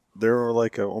they were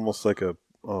like almost like a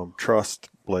trussed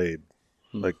blade,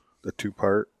 like a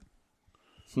 2-part.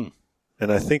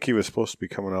 And I think he was supposed to be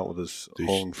coming out with his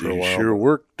own for a while. Sure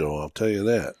worked, though. I'll tell you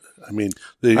that. I mean,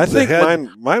 I think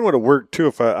mine would have worked too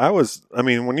if I was. I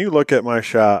mean, when you look at my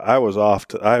shot, I was off.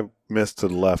 I missed to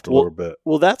the left a little bit.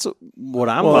 Well, that's what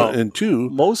I'm and two,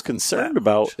 most concerned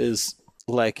about is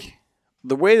like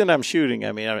the way that I'm shooting.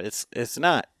 I mean, it's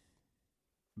not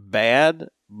bad,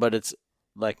 but it's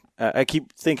like I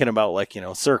keep thinking about like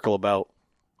circle about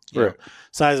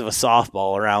size of a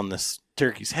softball around this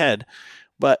turkey's head.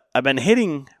 But I've been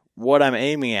hitting what I'm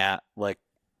aiming at, like,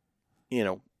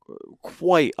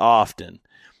 quite often.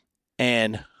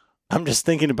 And I'm just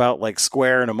thinking about, like,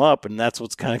 squaring them up, and that's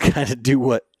what's kind of do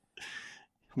what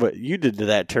you did to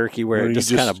that turkey, where it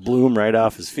just kind of blew him right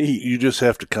off his feet. You just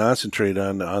have to concentrate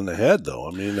on the head, though.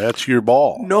 I mean, that's your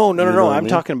ball. No. I'm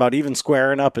talking about even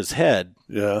squaring up his head.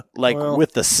 Yeah. Like,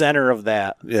 with the center of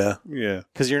that. Yeah. Yeah.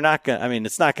 Because you're not going to, I mean,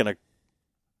 it's not going to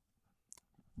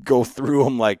go through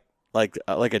him like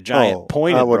a giant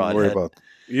pointed I wouldn't broadhead. worry about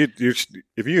you.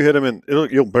 If you hit him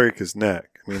you'll break his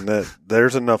neck. I mean,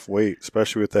 there's enough weight,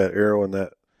 especially with that arrow and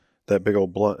that big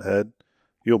old blunt head,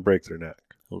 you'll break their neck.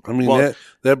 I mean,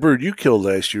 that bird you killed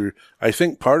last year, I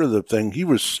think part of the thing, he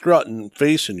was strutting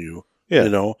facing you, you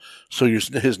know, so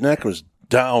his neck was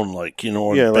down, like, you know,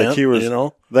 like bent, he was, you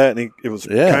know, that, and it was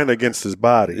kind of against his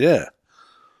body. Yeah.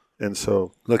 And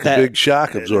so, like a big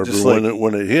shock absorber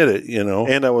when it hit it, you know.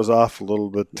 And I was off a little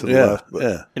bit to the left.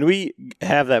 But. And we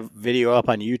have that video up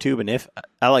on YouTube, and if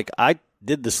I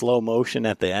did the slow motion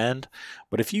at the end,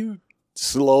 but if you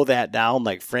slow that down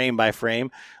like frame by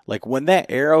frame, like when that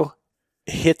arrow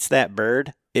hits that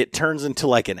bird, it turns into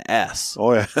like an S.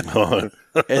 Oh yeah.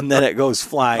 And then it goes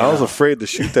flying. I was afraid to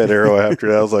shoot that arrow after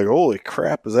that. I was like, holy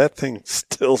crap, is that thing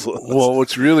still? Well,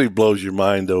 what's really blows your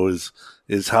mind though is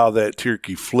how that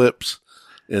turkey flips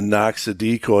and knocks the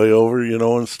decoy over, you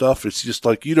know, and stuff. It's just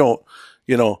like you don't,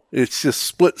 you know, it's just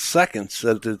split seconds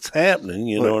that it's happening,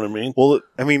 you know what I mean? Well,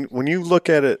 I mean, when you look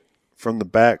at it from the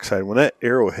backside, when that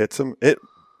arrow hits him, it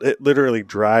literally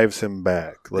drives him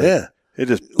back. Like, yeah. It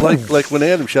just like when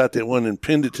Adam shot that one and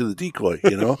pinned it to the decoy,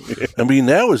 you know? I mean,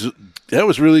 that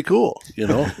was really cool, you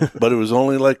know, but it was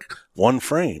only like one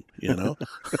frame, you know?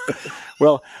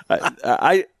 Well,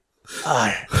 I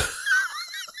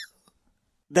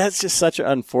that's just such an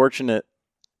unfortunate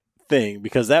thing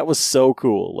because that was so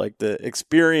cool. Like the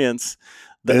experience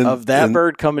of that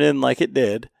bird coming in like it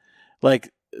did.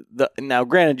 Like now,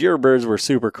 granted, your birds were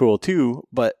super cool too,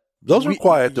 but those were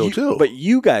quiet though too. But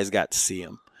you guys got to see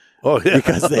them. Oh yeah,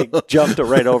 because they jumped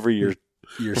right over your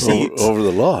seats over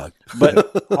the log.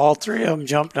 But all three of them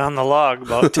jumped on the log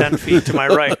about 10 feet to my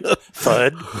right.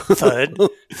 Thud, thud,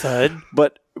 thud.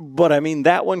 But I mean,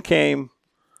 that one came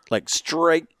like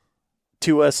straight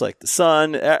to us like the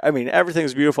sun. I mean,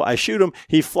 everything's beautiful. I shoot him.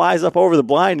 He flies up over the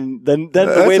blind, and then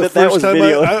the way that was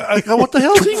video. I what the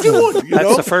hell is he doing? You That's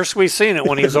know? the first we seen it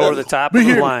when he was over the top of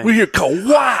the blind. We hear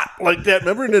ka-wah like that,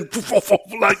 remember? And then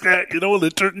like that, you know, and the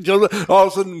turkey jumps. All of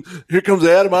a sudden, here comes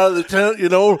Adam out of the tent, you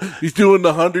know. He's doing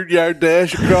the 100-yard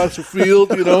dash across the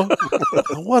field, you know.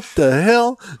 What the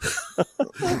hell?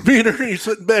 Me and Ernie's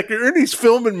sitting back there. Ernie's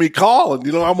filming me calling,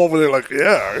 you know. I'm over there like,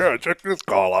 yeah, check this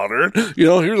call out, Ernie. You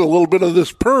know, here's a little bit of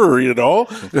this purr, you know.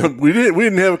 We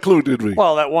didn't have a clue, did we?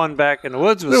 Well, that one back in the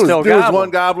woods was there gobbling. was one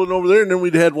gobbling over there, and then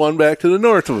we'd had one back to the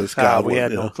north of us gobbling. We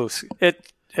had no clue. It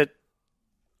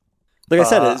like I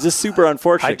said, it's just super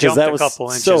unfortunate because that was a couple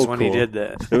inches so when cool. he did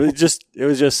that. It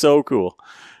was just so cool.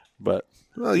 But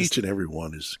well, each and every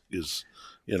one is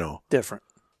you know different.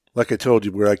 Like I told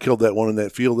you, where I killed that one in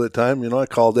that field that time, you know, I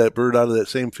called that bird out of that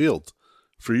same field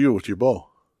for you with your bow.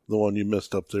 The one you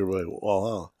missed up there by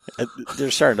Walhalla.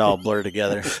 They're starting to all blur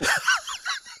together.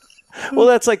 Well,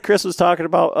 that's like Chris was talking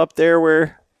about up there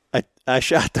where I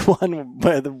shot the one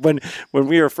when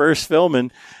we were first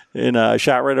filming, and I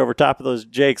shot right over top of those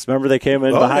jakes. Remember they came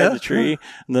in behind the tree,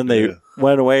 and then they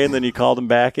went away, and then you called them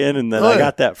back in, and then I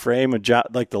got that frame of John,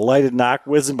 like the lighted knock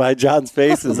whizzing by John's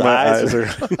face. His eyes are...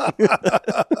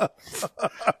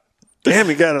 Damn,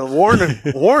 you got to warn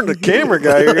the camera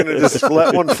guy. You're going to just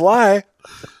let one fly.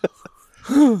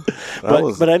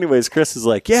 But anyways, Chris is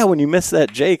like, yeah, when you miss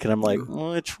that Jake, and I'm like,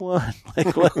 which one?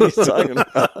 Like, what are you talking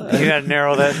about? You got to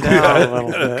narrow that down a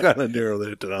little bit. Kind of narrow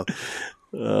that down.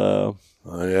 Oh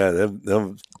yeah,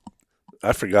 them,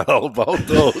 I forgot all about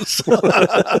those.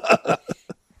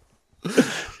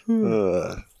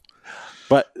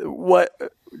 But what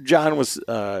John was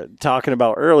talking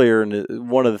about earlier, and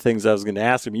one of the things I was going to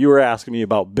ask him, you were asking me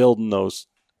about building those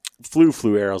flu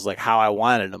arrows, like how I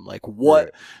wanted them, like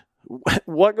what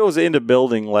goes into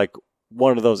building like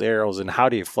one of those arrows, and how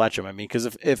do you fletch them? I mean, because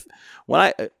if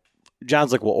when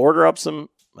John's like, we'll order up some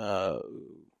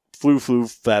flu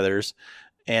feathers,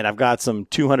 and I've got some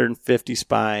 250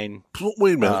 spine.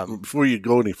 Wait a minute, before you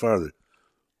go any farther,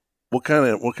 what kind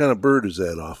of bird is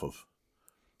that off of?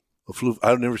 A flu?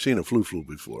 I've never seen a flu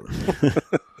before.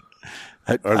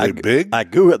 Are they big? I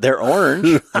Googled. They're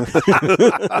orange.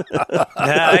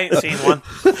 I ain't seen one.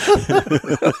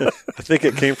 I think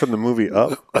it came from the movie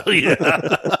Up. Oh, yeah.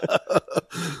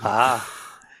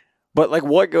 But like,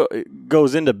 what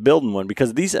goes into building one?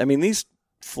 Because these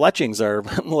fletchings are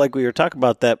like we were talking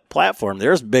about that platform.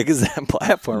 They're as big as that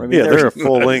platform. I mean, they're a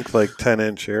full length, like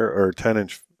 10-inch or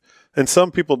 10-inch. And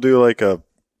some people do like a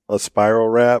spiral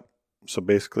wrap. So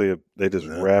basically, they just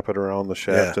wrap it around the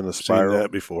shaft in the spiral. Seen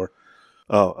that before.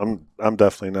 Oh, I'm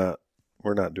definitely not.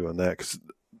 We're not doing that because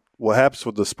what happens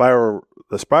with the spiral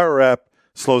wrap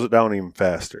slows it down even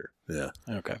faster. Yeah.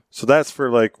 Okay. So that's for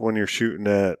like when you're shooting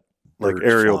at like Birds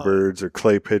aerial flying. birds or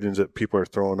clay pigeons that people are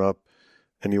throwing up,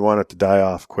 and you want it to die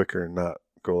off quicker and not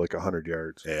go like 100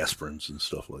 yards. Aspirins and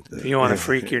stuff like that. If you want to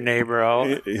freak your neighbor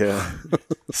out, Yeah.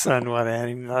 send one at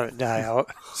him, let it die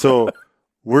out. So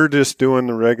we're just doing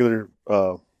the regular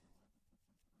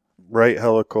right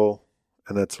helical,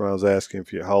 and that's when I was asking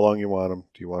how long you want them.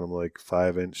 Do you want them like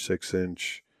 5-inch,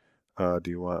 6-inch? Do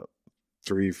you want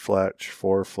 3 fletch,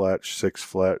 4 fletch, 6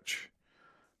 fletch?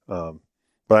 But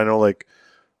I know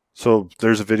so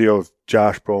there's a video of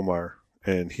Josh Bomar,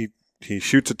 and he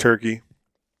shoots a turkey,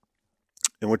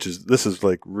 and this is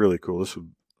like really cool.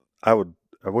 I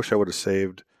wish I would have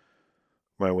saved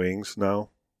my wings now,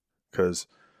 because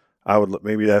I would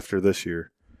maybe after this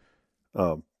year.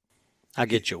 I'll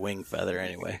get you a wing feather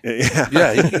anyway. Yeah,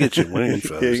 Yeah, you can get your wing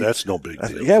feathers. That's no big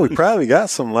deal. Yeah, we probably got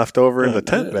some left over in the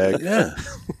tent bag. Yeah.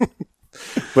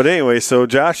 But anyway, so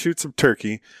Josh shoots some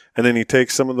turkey, and then he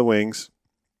takes some of the wings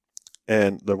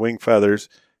and the wing feathers,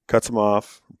 cuts them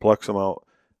off, plucks them out.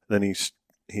 Then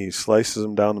he slices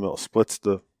them down the middle, splits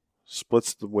the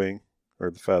wing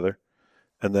or the feather,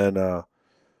 and then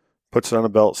puts it on a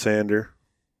belt sander,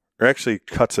 or actually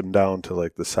cuts them down to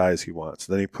like the size he wants.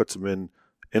 Then he puts them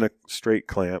in a straight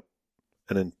clamp,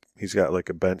 and then he's got like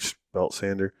a bench belt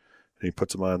sander, and he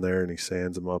puts them on there and he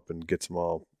sands them up and gets them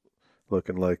all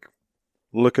looking like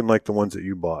the ones that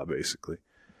you bought, basically.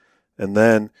 And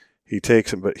then he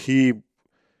takes them, but I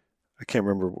can't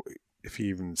remember if he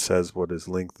even says what his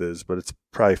length is, but it's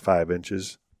probably 5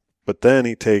 inches. But then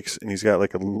he takes, and he's got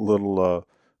like a little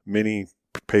mini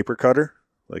paper cutter,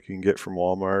 like you can get from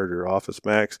Walmart or Office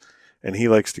Max, and he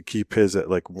likes to keep his at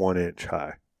like 1 inch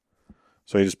high.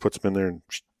 So he just puts them in there and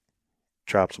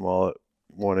chops them all at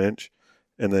 1 inch,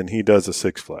 and then he does a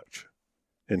 6 fletch,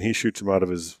 and he shoots them out of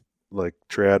his like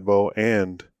trad bow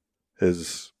and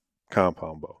his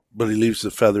compound bow. But he leaves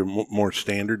the feather more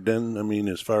standard then? I mean,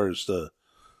 as far as the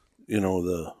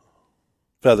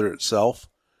feather itself?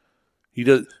 He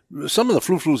does. Some of the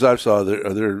flus I saw,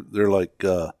 they're like,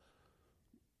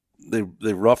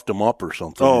 they roughed them up or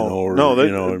something. Oh, no,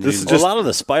 this is Well, a lot of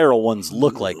the spiral ones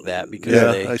look like that because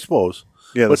I suppose.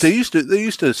 Yeah, But they used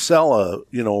to sell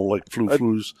like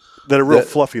flus that are real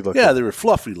fluffy looking. Yeah, they were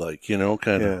fluffy, like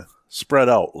kind of spread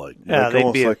out, like. Yeah, Like they'd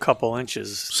almost be a like- couple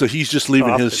inches. So he's just leaving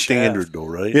Off his the standard, shaft. though,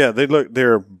 right? Yeah,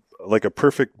 they're like a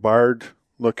perfect barred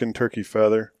looking turkey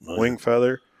feather, wing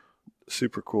feather,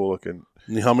 super cool looking.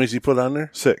 And how many does he put on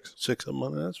there? 6. 6 of them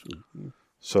on there. That's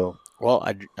So Well,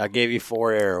 I gave you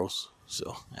 4 arrows,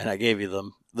 and I gave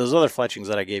you those other fletchings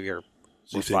that I gave you are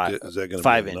So you five, think is that going to be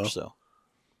 5 enough? inch. So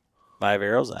 5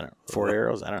 arrows. I don't. 4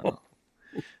 arrows. I don't know.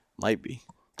 Might be.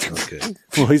 Okay.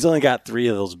 Well, he's only got 3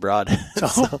 of those broad.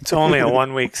 It's only a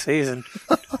 1 week season.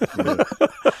 yeah,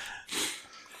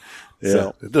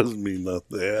 So- It doesn't mean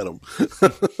nothing to Adam.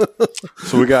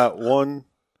 so we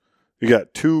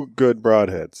got 2 good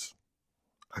broadheads,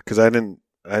 because I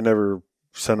never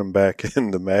sent them back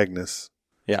into Magnus.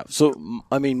 Yeah. So,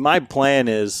 I mean, my plan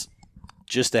is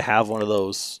just to have one of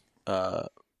those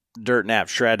dirt nap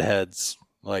shred heads,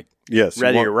 like Yes,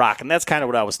 ready to rock. And that's kind of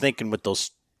what I was thinking with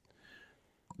those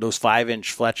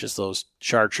 5-inch fletches, those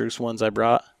chartreuse ones I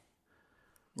brought.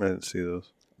 I didn't see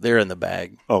those. They're in the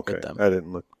bag. Okay, with them. I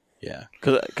didn't look. Yeah.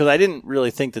 Because I didn't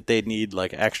really think that they'd need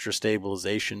like extra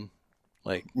stabilization.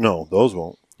 Like, No, those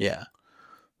won't. yeah.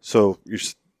 So you're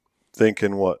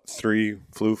thinking what? 3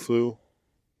 flu?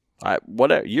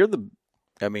 Whatever.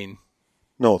 I mean,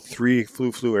 No, 3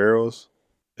 flu arrows,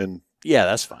 and yeah,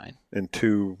 that's fine.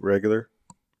 2 regular.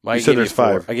 Well, You said gave there's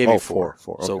 4. 5. I gave Oh, you 4.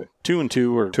 4, So okay. 2 and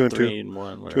 2 or 2 and 3 2. and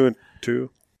 1. Whatever. 2 and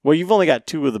 2. Well, you've only got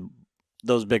 2 of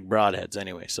those big broadheads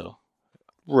anyway, so.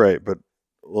 Right, but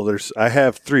I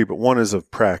have 3, but 1 is of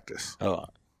practice. Oh.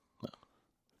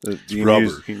 You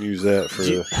rubber. can use that for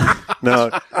Do you-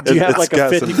 no. Do you have it's like a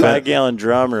got some 55-gallon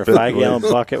drum or a vent 5-gallon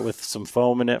blades. bucket with some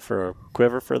foam in it for a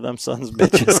quiver for them sons of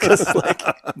bitches? 'Cause, like,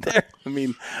 I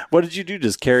mean, what did you do?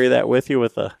 Just carry that with you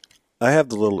with a? I have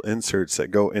the little inserts that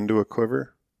go into a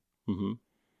quiver. Mm-hmm.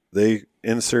 They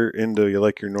insert into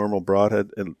your normal broadhead,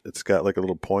 and it's got like a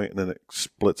little point, and then it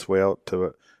splits way out to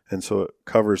it, and so it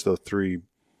covers the 3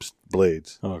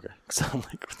 blades. Oh, okay. So I'm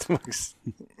like, what the fuck's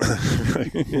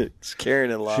it's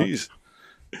carrying it along. Jeez,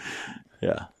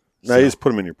 Yeah. now you just put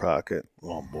them in your pocket.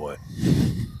 Oh boy.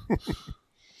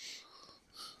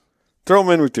 Throw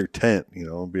them in with your tent.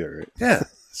 It'll be all right. Yeah.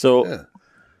 So, Yeah.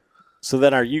 so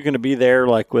then, are you going to be there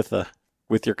like with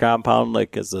your compound,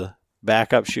 like as a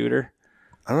backup shooter?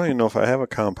 I don't even know if I have a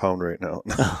compound right now.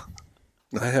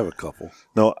 I have a couple.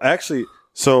 No, actually,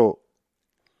 so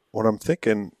what I'm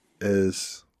thinking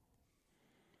is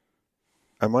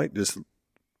I might just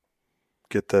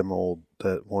get that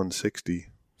 160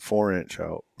 4-inch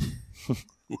out.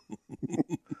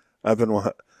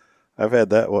 I've had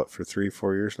that, for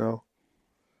 3-4 years now?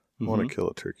 I want Mhm. to kill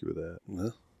a turkey with that. Yeah.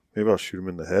 Maybe I'll shoot him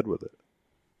in the head with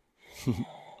it.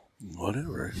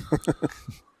 Whatever.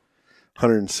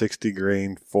 160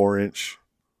 grain, 4-inch,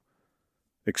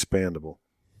 expandable.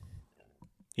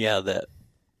 Yeah, that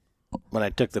when I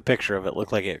took the picture of it,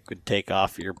 looked like it could take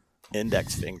off your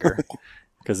index finger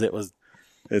because it was,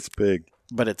 It's big.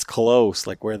 but it's close,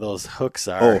 like where those hooks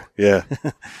are. Oh, yeah.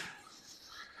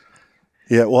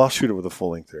 Yeah, well, I'll shoot it with a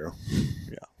full-length arrow.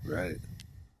 Right.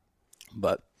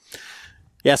 But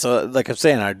yeah, so like I'm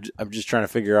saying, I'm just trying to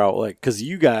figure out, like, because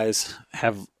you guys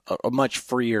have a much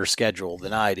freer schedule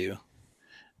than I do.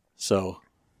 So,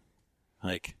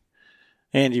 like,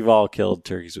 and you've all killed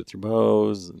turkeys with your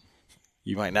bows. And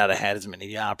you might not have had as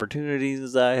many opportunities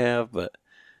as I have, but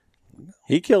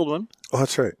he killed one. Oh,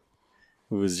 that's right.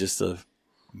 It was just a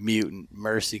mutant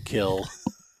mercy kill.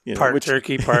 You know, Part which-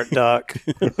 turkey, part duck.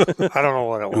 I don't know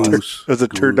what it was. Goose. It was a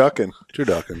turducken.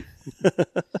 Turducken.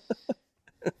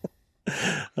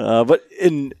 but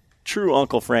in true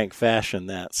Uncle Frank fashion,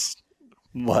 that's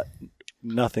what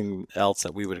nothing else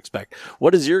that we would expect.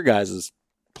 What is your guys'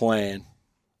 plan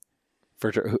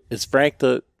for? Is Frank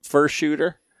the first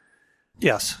shooter?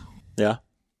 Yes. Yeah.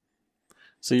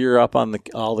 So you're up on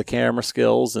all the camera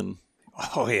skills, and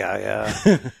Oh, yeah.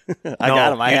 I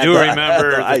got him. I you had do the-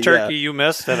 remember I- the turkey you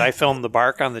missed that I filmed the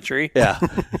bark on the tree? Yeah.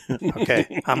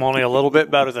 Okay. I'm only a little bit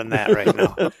better than that right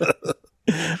now.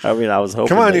 I mean, I was hoping.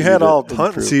 Come on, that you had you'd all hunting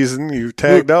improve. season. You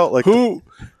tagged out like Who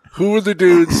were the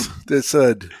dudes that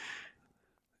said,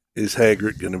 is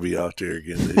Haggard going to be out there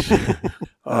again this year?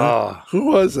 Oh.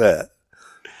 Who was that?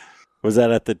 Was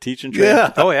that at the teaching training?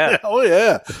 Yeah. Oh, yeah. Oh,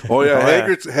 yeah. Oh, yeah. Oh,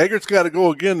 yeah. Haggard's got to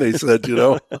go again, they said, you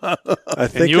know. I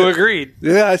And think you it- agreed.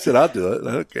 Yeah, I said, I'll do it.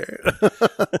 I don't care.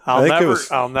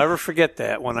 I'll never forget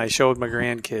that when I showed my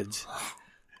grandkids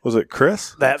was it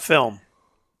Chris? that film.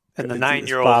 And the It's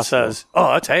 9-year-old possible. says,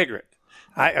 "Oh, that's Hagrid."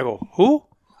 I go, "Who?"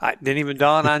 I didn't even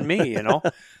dawn on me, you know.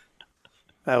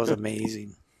 That was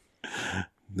amazing.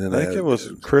 Then I think it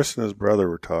was Chris and his brother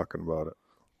were talking about it.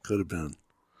 Could have been.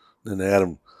 Then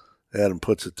Adam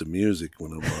puts it to music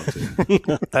when I'm out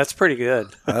there. That's pretty good.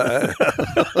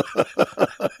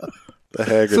 The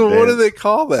Haggard So what do dance. they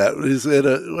call that? Is it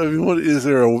is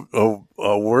there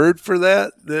a word for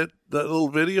that little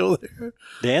video there?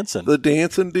 Dancing. The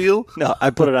dancing deal? No, I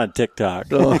put it on TikTok.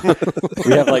 We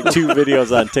have like 2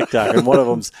 videos on TikTok, and one of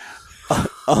them's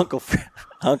Uncle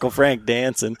Frank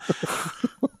dancing,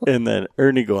 and then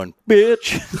Ernie going,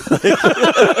 "Bitch."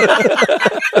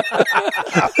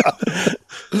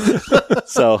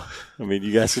 So, I mean,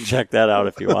 you guys can check that out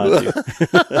if you want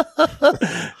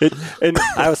to. And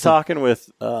I was talking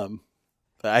with,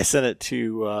 I sent it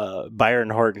to Byron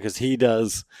Horton because he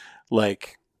does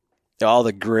like all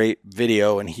the great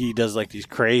video, and he does like these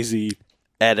crazy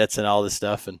edits and all this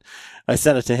stuff. And I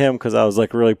sent it to him because I was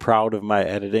like really proud of my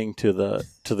editing to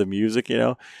the music, you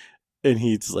know. And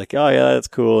he's like, "Oh yeah, that's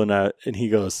cool." And he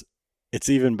goes, "It's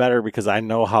even better because I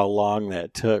know how long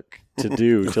that took to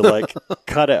do to like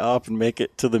cut it up and make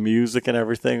it to the music and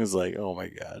everything." It was like, oh my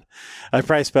God, I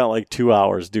probably spent like 2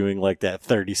 hours doing like that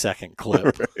 30-second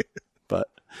clip, but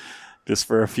just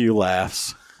for a few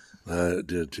laughs. I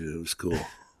did too. It was cool.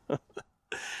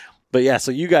 But yeah, so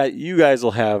you guys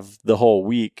will have the whole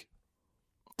week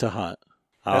to hunt.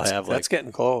 That's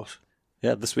getting close.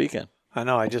 This weekend. I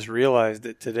know. I just realized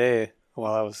it today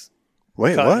while I was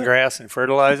Wait, cutting what? grass and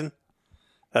fertilizing.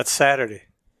 That's Saturday.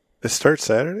 It starts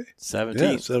Saturday? 17th.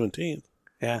 Yeah, 17th.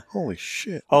 Yeah. Holy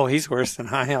shit. Oh, he's worse than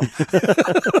I am.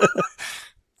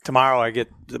 Tomorrow I get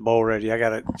the bow ready. I got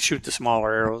to shoot the smaller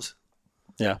arrows.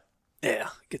 Yeah. Yeah,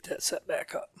 get that set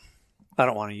back up. I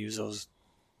don't want to use those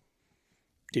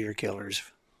deer killers.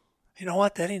 You know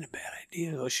what? That ain't a bad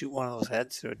idea. Go shoot one of those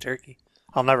heads to a turkey.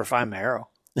 I'll never find my arrow.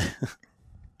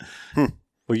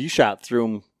 Well, you shot through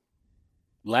them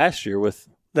last year with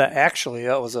That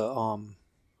was a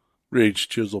Rage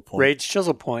Chisel Point. Rage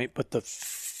chisel point, but the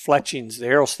fletchings, the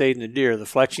arrow stayed in the deer. The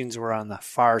fletchings were on the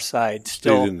far side.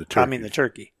 Still, in the turkey. the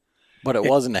turkey. but it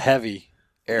wasn't a heavy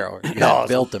arrow. You No, hadn't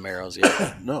built them arrows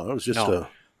yet. No, it was just No.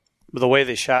 But the way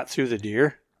they shot through the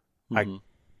deer, Mhm.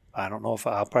 I don't know if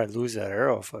I'll probably lose that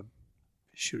arrow if I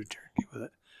shoot a turkey with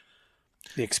it.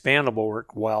 The expandable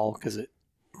worked well because it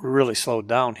really slowed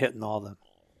down hitting all the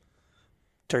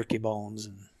turkey bones.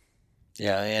 And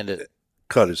Yeah, and it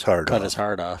cut his heart cut off. his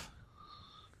heart off.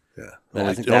 Yeah. And I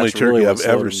Only, think the only that's really turkey what I've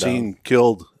slowed ever him down. seen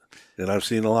killed, and I've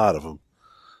seen a lot of them,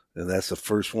 and that's the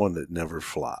first one that never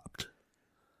flopped.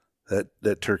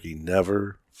 That turkey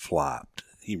never flopped.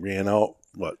 He ran out,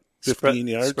 15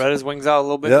 yards? Spread his wings out a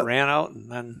little bit, Yep. ran out,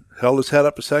 and then Held his head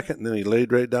up a second, and then he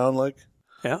laid right down like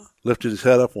Yeah. Lifted his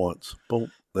head up once.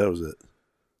 Boom. That was it.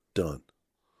 Done.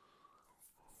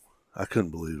 I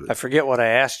couldn't believe I it. forget what I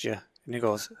asked you. And he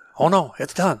goes, "Oh, no,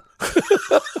 it's done."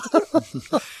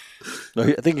 No,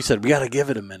 I think you said we got to give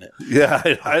it a minute. Yeah,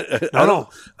 I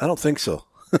don't think so.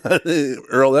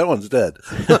 Earl, that one's dead.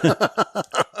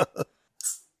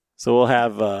 So we'll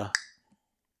have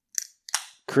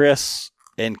Chris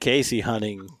and Casey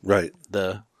hunting Right.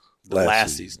 the Last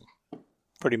last season.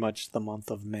 Pretty much the month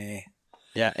of May.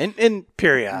 Yeah, and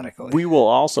Periodically. we will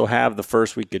also have the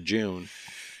first week of June.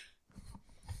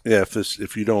 Yeah,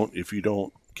 if you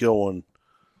don't kill one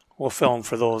We'll film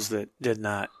for those that did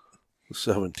not. the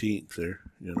 17th there,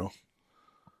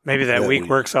 Maybe that That week week.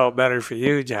 works out better for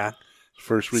you, John.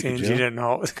 First week Seeing of you June. didn't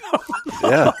know it was coming.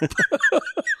 Yeah.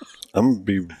 I'm gonna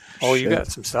be. Oh, you got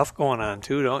some stuff going on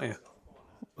too, don't you?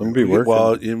 I'm gonna be working.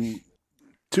 Well,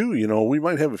 we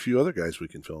might have a few other guys we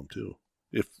can film too,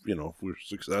 if we're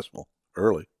successful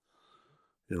early.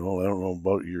 I don't know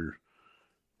about your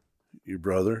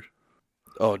brother.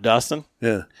 Oh, Dustin?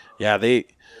 Yeah. Yeah,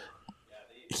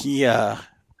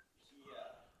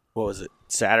 what was it?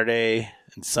 Saturday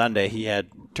and Sunday, he had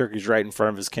turkeys right in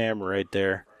front of his camera right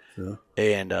there. Yeah.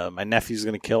 And my nephew's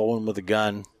going to kill one with a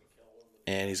gun,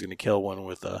 and he's going to kill one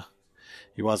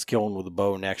he wants to kill one with a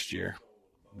bow next year.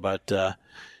 But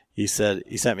he sent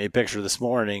me a picture this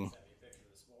morning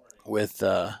with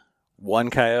one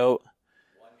coyote,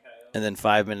 and then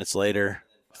 5 minutes later,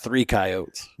 3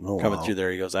 coyotes coming wow. through there.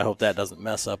 He goes, I hope that doesn't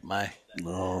mess up my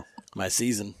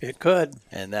season. It could.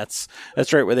 And that's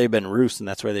right where they've been roosting.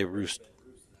 That's where they roost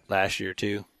last year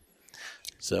too.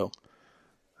 So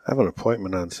I have an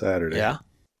appointment on Saturday. yeah,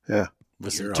 Yeah.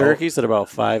 with You're some turkeys at about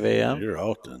 5 a.m. You're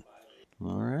out then.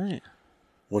 All right,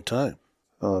 What time?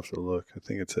 I'll have to look. I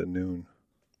think it's at noon.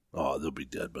 Oh, they'll be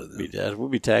dead by then. be dead. We'll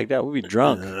be tagged out. We'll be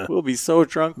drunk. We'll be so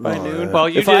drunk by noon. Well,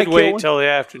 you If I did kill wait one- till the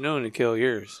afternoon to kill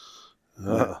yours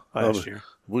last year.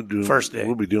 First day.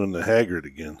 We'll be doing the Haggard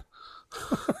again.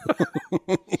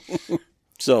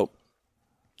 So,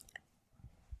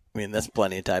 I mean, that's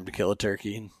plenty of time to kill a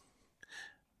turkey and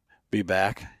be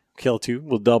back. Kill 2.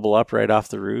 We'll double up right off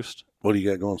the roost. What do you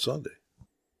got going Sunday?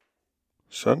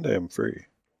 Sunday I'm free.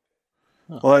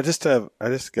 Well, I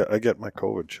get my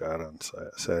COVID shot on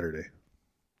Saturday.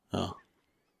 Oh,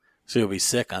 so you'll be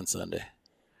sick on Sunday.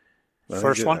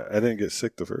 First one? I didn't get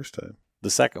sick the first time. The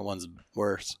second one's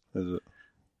worse. Is it?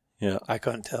 Yeah, I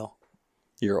couldn't tell.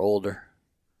 you're older.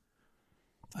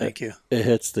 Thank you. It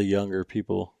hits the younger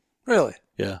people. Really?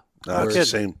 Yeah. No, it's kidding. the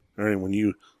same. I mean, when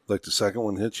you the second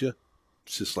one hits you,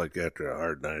 it's just like after a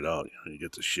hard night out. You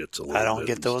get the shits a little I don't bit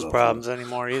get and those stuff. problems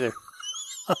anymore either.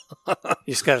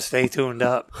 You just got to stay tuned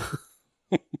up.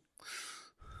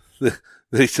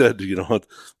 They said, what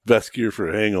best cure for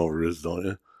a hangover is, don't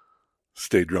you?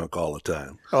 Stay drunk all the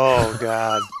time. Oh,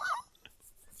 God.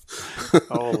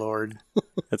 Oh, Lord.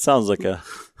 It sounds like an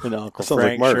Uncle Sounds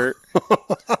like Frank Mark. shirt.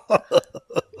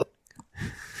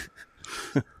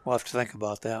 We'll have to think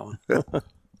about that one.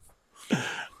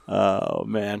 Oh,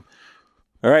 man.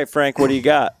 All right, Frank, what do you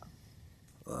got?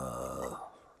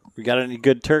 We got any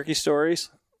good turkey stories?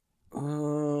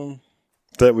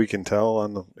 That we can tell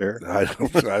on the air? I'd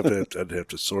have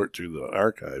to sort through the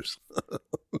archives.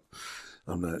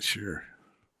 I'm not sure.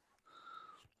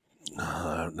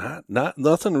 Not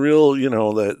nothing real,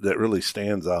 that really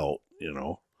stands out,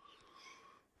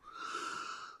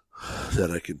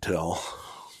 that I can tell.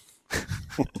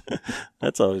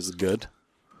 That's always good.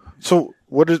 So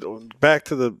back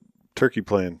to the turkey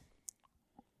plan.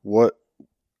 What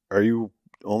are you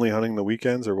only hunting the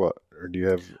weekends or what? Or do you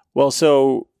have Well,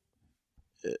 so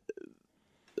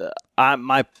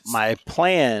my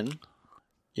plan,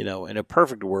 in a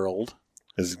perfect world,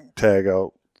 is tag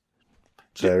out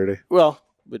Saturday? well,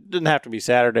 it didn't have to be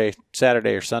Saturday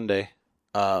or Sunday,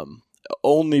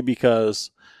 only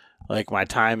because my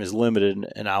time is limited,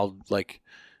 and I'll like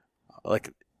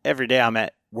every day I'm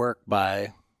at work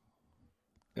by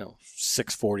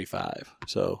 6:45,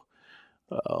 so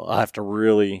I'll have to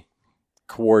really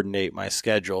coordinate my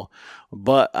schedule.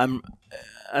 But I'm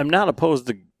not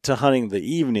opposed to hunting the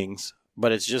evenings,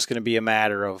 but it's just going to be a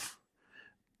matter of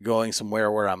going somewhere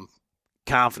where I'm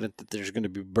confident that there's going to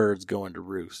be birds going to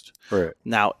roost. Right.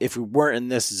 Now, if we weren't in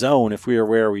this zone, if we were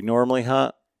where we normally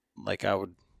hunt, I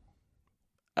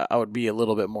would be a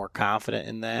little bit more confident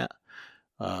in that.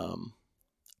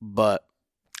 But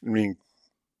I mean,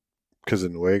 because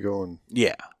of Nuevo and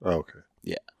yeah, okay,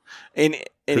 and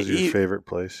because your favorite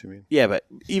place. You mean? yeah, but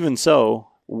even so,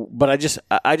 but I just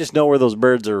know where those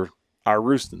birds are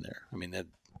roosting there. I mean,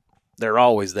 they're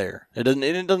always there. It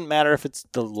doesn't matter if it's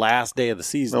the last day of the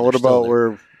season. Now, what They're still about there.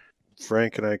 where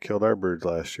Frank and I killed our birds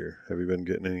last year. Have you been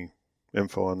getting any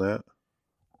info on that?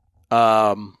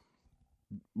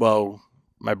 Well,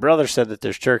 my brother said that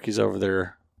there's turkeys over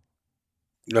there.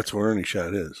 That's where Ernie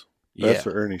shot is. That's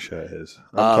what Ernie shot is.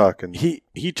 I'm talking.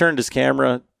 He turned his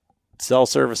camera cell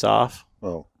service off.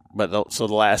 Oh, But so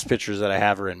the last pictures that I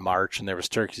have are in March, and there was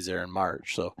turkeys there in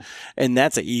March. So, and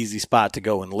that's an easy spot to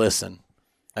go and listen.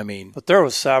 I mean, But there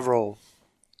was several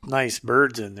nice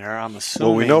birds in there. I'm assuming.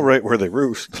 well, we know right where they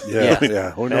roost. Yeah, Yeah.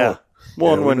 yeah. We know. Yeah.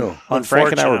 well, Yeah, and we when know.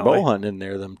 Frank and I were bow Unfortunately. hunting in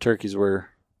there, them turkeys were.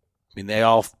 I mean, they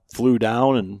all flew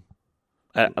down, and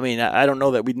I don't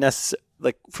know that we'd necessarily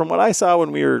like from what I saw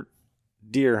when we were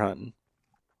deer hunting,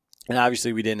 and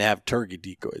obviously we didn't have turkey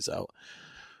decoys out.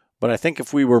 But I think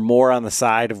if we were more on the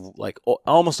side of like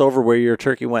almost over where your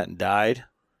turkey went and died,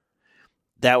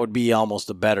 that would be almost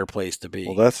a better place to be.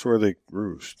 Well, that's where they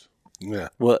roost. Yeah.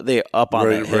 Well, they up on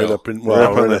Right, that hill. right up in, Right up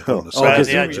on the right hill. on the Oh, Right because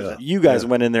on the edge of it. you guys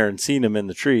went in there and seen them in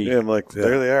the tree. Yeah, I'm like,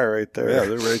 there they are right there. Yeah,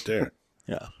 they're right there.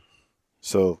 Yeah.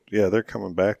 So, yeah, they're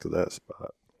coming back to that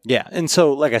spot. Yeah, and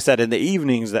so like I said, in the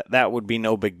evenings that would be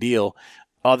no big deal,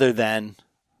 other than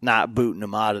not booting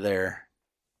them out of there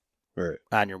Right.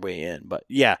 on your way in. But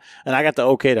yeah, and I got the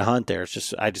okay to hunt there. It's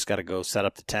just I just got to go set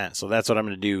up the tent. So that's what I'm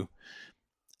going to do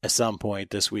at some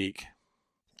point this week.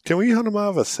 Can we hunt them out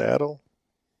of a saddle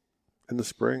in the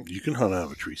spring? You can hunt out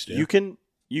of a tree stand.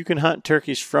 You can hunt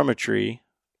turkeys from a tree.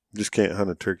 Just can't hunt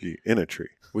a turkey in a tree.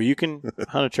 Well, you can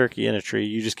hunt a turkey in a tree.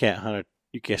 You just can't hunt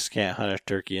a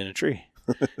turkey in a tree.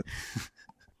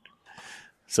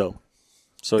 So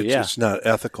yeah. It's not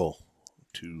ethical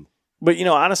to But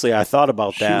honestly, I thought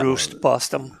about that Roost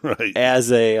bust them. right.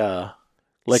 as a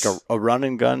like a run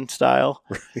and gun style,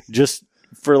 just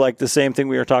for like the same thing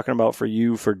we were talking about for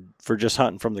you for just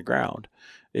hunting from the ground,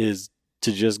 is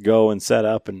to just go and set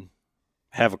up and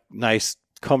have a nice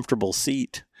comfortable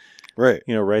seat, Right.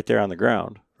 right there on the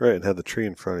ground. Right. And have the tree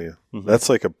in front of you. Mhm. That's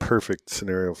like a perfect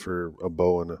scenario for a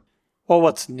bow and Well,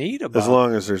 what's neat about as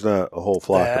long as there's not a whole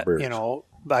flock that, of birds.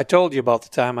 I told you about the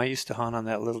time I used to hunt on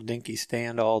that little dinky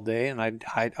stand all day, and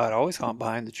I'd always hunt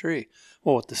behind the tree.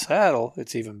 Well, with the saddle,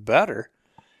 it's even better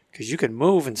because you can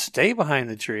move and stay behind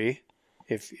the tree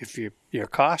if you're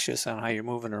cautious on how you're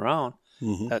moving around.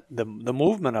 Mhm. That the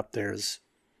movement up there is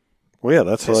Well, yeah,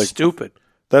 that's like stupid.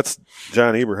 that's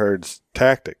John Eberhard's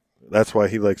tactic. That's why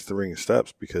he likes the ring of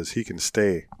steps, because he can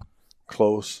stay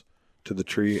close to the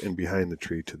tree and behind the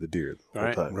tree to the deer the whole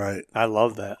Right. time. Right. I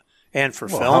love that. And for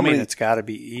Well, how filming, many- it's got to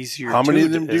be easier. How many too,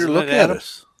 of them deer isn't look it, at Adam?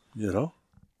 us? You know?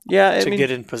 Yeah, To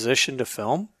get in position to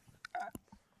film?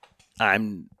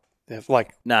 I'm If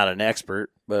like not an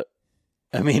expert, but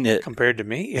I mean it. compared to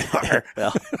me, you are.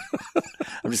 Well,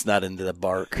 I'm just not into the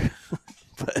bark,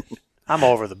 I'm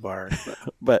over the bar.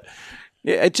 but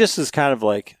it just is kind of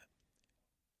like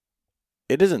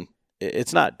it isn't.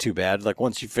 It's not too bad. Like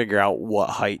once you figure out what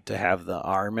height to have the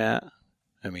arm at,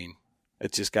 I mean,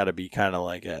 it's just got to be kind of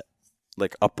like at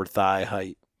like upper thigh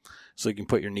height, so you can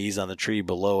put your knees on the tree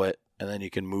below it, and then you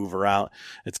can move around.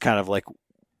 It's kind of like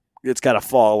it's got to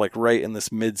fall like right in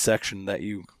this midsection that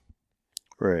you.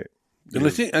 Right. And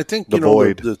I think The you know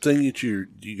void. the thing that you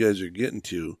guys are getting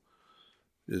to,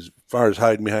 as far as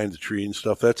hiding behind the tree and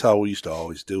stuff. That's how we used to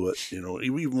always do it.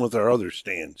 Even with our other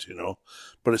stands.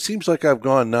 But it seems like I've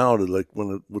gone now to like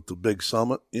with the big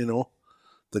summit.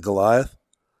 The Goliath.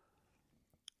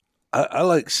 I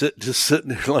like just sitting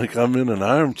there like I'm in an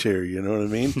armchair. You know what I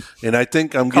mean? And I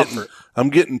think I'm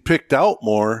getting picked out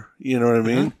more. You know what I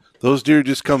mean? Those deer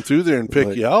just come through there and pick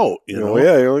Like, you out. You know?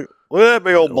 Yeah, you're like, look at that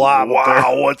big old blob up there.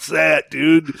 Wow, what's that,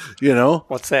 dude?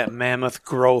 What's that mammoth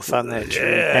growth on that tree?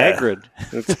 Yeah. Hagrid.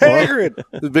 It's Hagrid.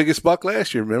 The biggest buck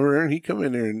last year, remember? And he come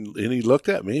in there and he looked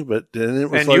at me, but then it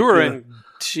was And like, you were in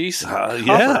decent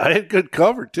yeah, I had good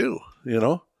cover too.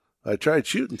 I tried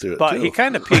shooting through it But too. he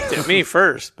kind of peeked at me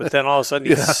first, but then all of a sudden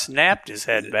he Yeah. snapped his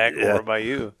head back Yeah. over by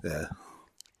you. yeah,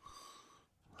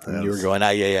 And you were going, yeah.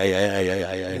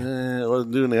 I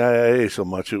wasn't doing the IIA so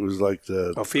much. It was like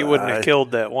the. If he wouldn't have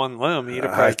killed that one limb, he'd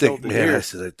have I probably think, killed the man, deer. I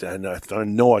said, I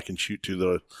know I can shoot through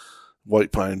the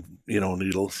white pine,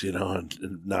 needles,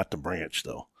 and not the branch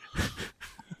though.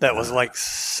 That was like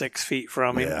 6 feet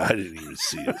from him. Yeah, I didn't even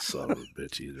see it, son of a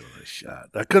bitch, either when I shot.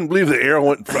 I couldn't believe the arrow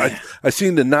went in front. I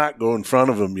seen the knock go in front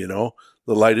of him, the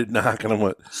lighted knock, and I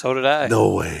went, So did I.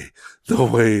 no way,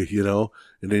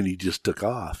 and then he just took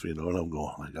off, and I'm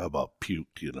going like, I about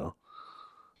puked,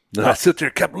 And I sit there,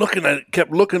 kept looking at it,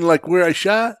 kept looking like where I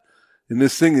shot, and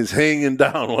this thing is hanging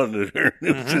down under there.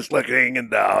 It was just like hanging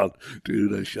down.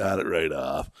 Dude, I shot it right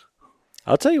off.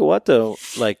 I'll tell you what, though.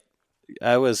 Like,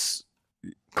 I was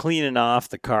cleaning off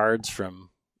the cards from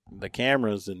the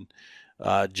cameras, and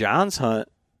John's hunt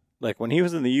like when he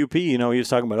was in the UP, he was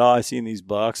talking about, I seen these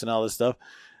bucks and all this stuff.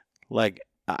 Like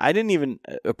I didn't even,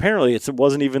 apparently it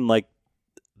wasn't even like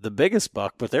the biggest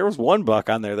buck, but there was one buck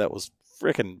on there that was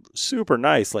freaking super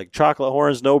nice, like chocolate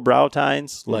horns, no brow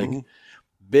tines, like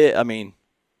bit. I mean,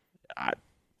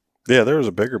 yeah, there was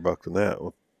a bigger buck than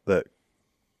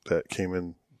that came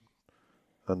in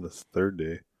on the third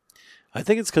day. I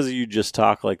think it's because you just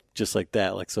talk just like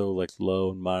that, like so like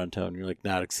low and monotone. You're like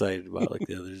not excited about like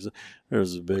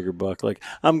there's a bigger buck. Like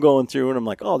I'm going through and I'm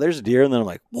like, oh, there's a deer, and then I'm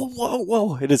like,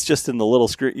 whoa, and it's just in the little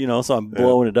screen, so I'm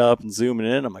blowing it up and zooming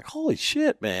in. I'm like, holy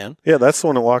shit, man. Yeah, that's the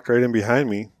one that walked right in behind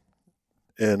me,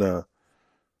 and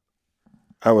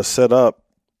I was set up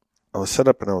and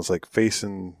I was like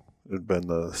facing, it had been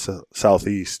the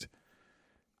southeast,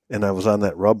 and I was on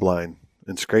that rub line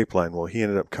and scrape line. Well, he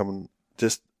ended up coming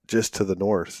just to the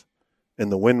north,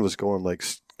 and the wind was going like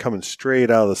coming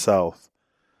straight out of the south,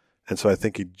 and so I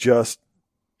think he just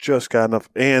got enough.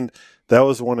 And that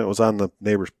was the one that was on the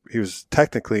neighbor's. He was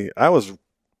technically, I was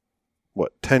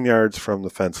 10 yards from the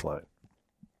fence line,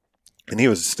 and he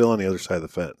was still on the other side of the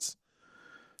fence.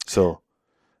 So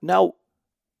now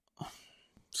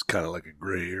it's kind of like a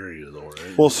gray area, though,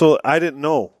 right? Well, so I didn't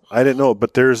know,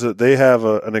 but they have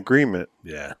an agreement.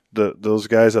 Yeah. Those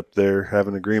guys up there have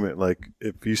an agreement. Like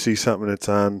if you see something that's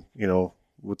on,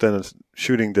 within a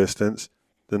shooting distance,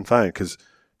 then fine. Because,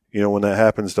 when that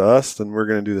happens to us, then we're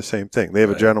going to do the same thing. They have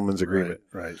a gentleman's agreement.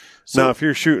 Right. So, now, if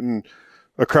you're shooting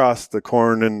across the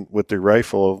corn and with the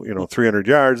rifle, 300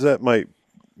 yards, that might,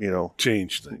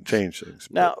 change things.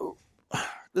 Now,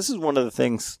 this is one of the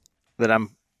things that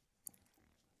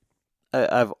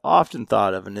I've often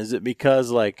thought of, and is it because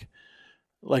like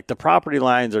the property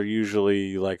lines are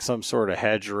usually like some sort of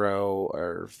hedgerow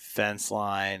or fence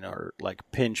line or like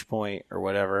pinch point or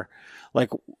whatever. Like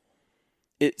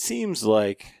it seems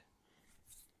like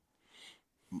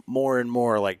more and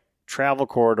more like travel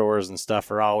corridors and stuff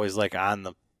are always like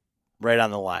right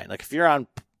on the line. Like if you're on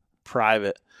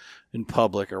private in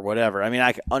public or whatever, I mean,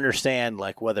 I can understand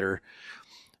like whether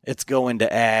it's going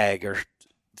to ag or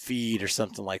feed or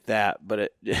something like that,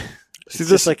 but it's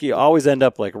just like you always end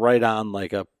up like right on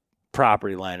like a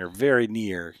property line or very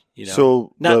near,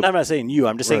 So I'm not saying you,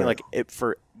 I'm just saying like it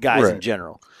for guys in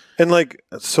general. And like,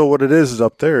 so what it is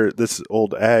up there, this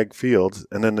old ag fields,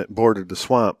 and then it bordered the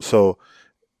swamp. So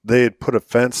they had put a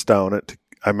fence down it,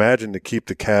 I imagine, to keep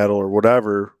the cattle or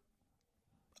whatever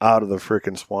out of the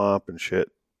freaking swamp and shit.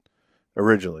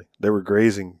 Originally, they were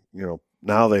grazing,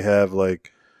 now they have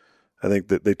like, I think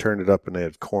that they turned it up and they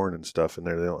have corn and stuff in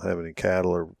there. They don't have any cattle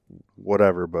or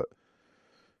whatever, but,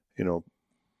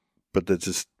 but it's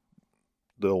just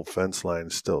the old fence line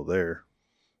is still there.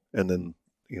 And then,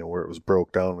 where it was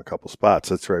broke down in a couple spots,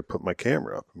 that's where I put my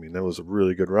camera up. I mean, that was a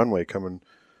really good runway coming,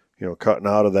 cutting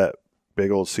out of that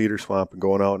big old cedar swamp and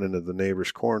going out into the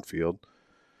neighbor's cornfield.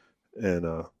 And,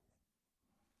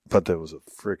 but there was a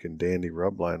freaking dandy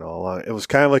rub line all along. It was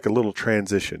kind of like a little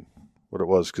transition, what it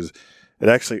was, because it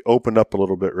actually opened up a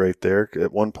little bit right there.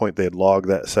 At one point, they had logged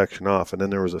that section off, and then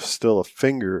there was still a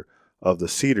finger of the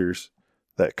cedars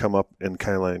that come up and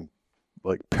kind of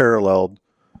like paralleled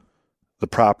the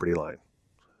property line.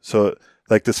 So,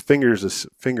 like this finger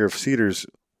of cedars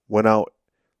went out,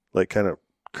 like kind of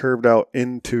curved out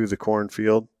into the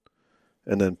cornfield,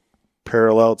 and then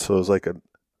paralleled. So it was like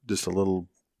just a little,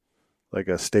 like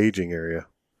a staging area,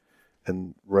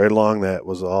 and right along that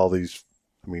was all these.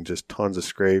 I mean, just tons of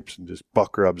scrapes and just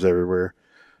buck rubs everywhere.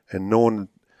 And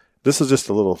this is just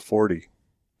a little 40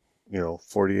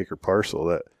 acre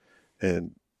parcel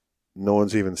and no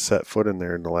one's even set foot in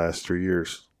there in the last 3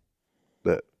 years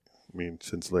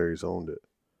since Larry's owned it.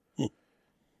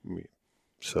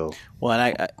 So. Well,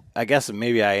 and I guess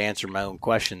maybe I answered my own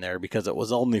question there because it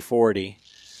was only 40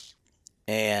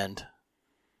 and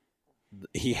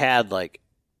he had like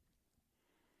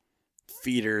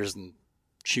feeders and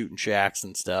shooting shacks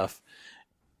and stuff,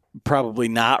 probably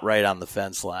not right on the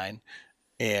fence line.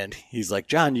 And he's like,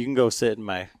 John, you can go sit in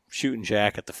my shooting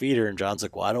shack at the feeder. And John's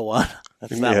like, well, I don't want.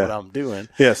 That's not what I'm doing.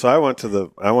 Yeah, so I went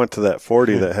to that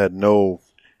 40 that had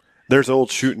there's an old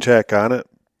shooting shack on it,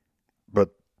 but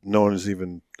no one's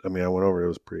even. I mean, I went over. It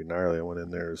was pretty gnarly. I went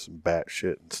in there. There's some bat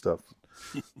shit and stuff.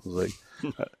 It was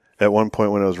like at one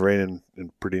point when it was raining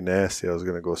and pretty nasty, I was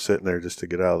going to go sit in there just to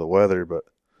get out of the weather, but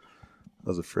I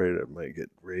was afraid I might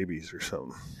get rabies or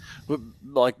something.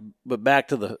 But back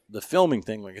to the filming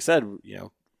thing, like I said,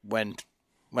 when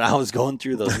I was going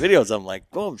through those videos, I'm like,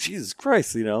 oh, Jesus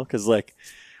Christ, because like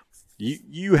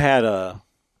you had I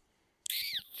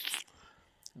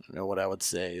don't know what I would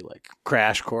say, like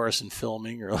crash course in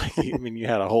filming, or like, I mean, you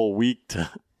had a whole week to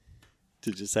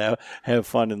just have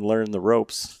fun and learn the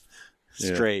ropes.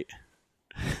 straight.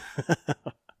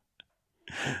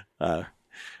 I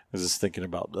was just thinking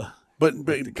about the. But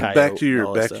the back coyote to your and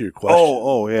all that question.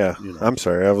 Oh, yeah. You know. I'm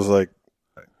sorry. I was like,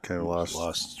 I kind of lost.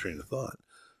 Lost train of thought.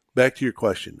 Back to your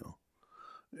question though,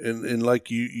 and like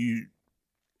you,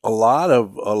 a lot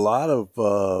of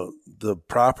the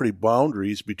property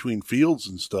boundaries between fields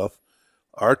and stuff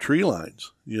are tree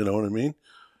lines. You know what I mean?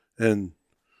 And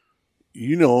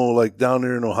like down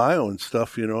there in Ohio and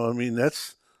stuff. I mean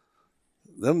that's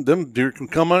them deer can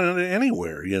come on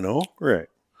anywhere. Right.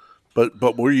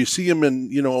 But where you see them in,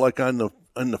 like on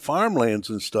the farmlands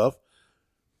and stuff,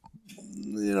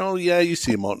 yeah, you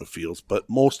see them out in the fields, but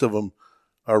most of them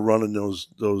are running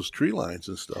those tree lines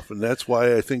and stuff, and that's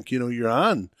why I think you're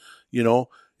on,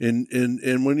 and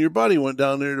when your buddy went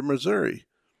down there to Missouri,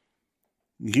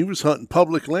 he was hunting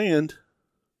public land,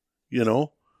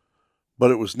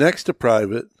 but it was next to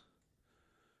private,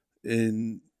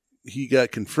 and he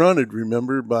got confronted,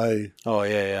 remember, by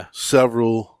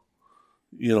several.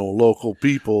 Local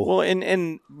people.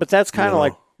 Well, but that's kind of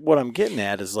like what I'm getting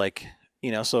at is like,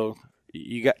 so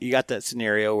you got that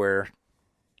scenario where,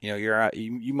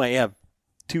 you might have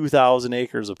 2,000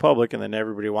 acres of public, and then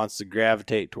everybody wants to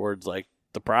gravitate towards like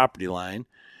the property line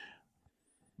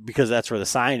because that's where the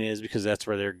sign is, because that's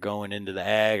where they're going into the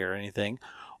ag or anything.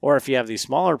 Or if you have these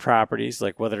smaller properties,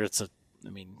 like whether it's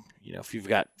if you've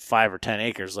got 5 or 10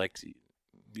 acres, like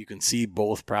you can see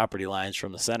both property lines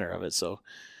from the center of it. So,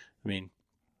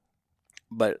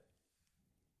 but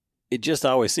it just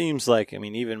always seems like,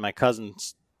 even my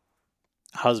cousin's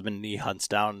husband, he hunts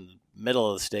down in the middle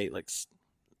of the state, like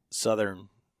southern,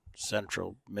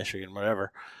 central Michigan,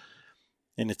 whatever.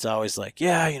 And it's always like,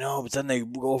 but then they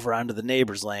go over onto the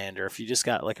neighbor's land. Or if you just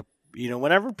got like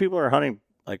whenever people are hunting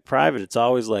like private, it's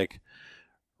always like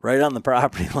right on the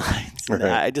property lines. And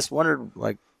Right. I just wondered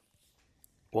like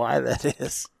why that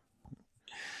is.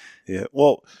 Yeah.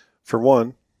 Well, for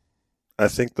one, I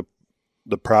think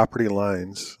the property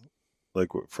lines,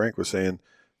 like what Frank was saying,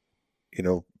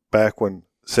 back when,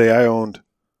 say I owned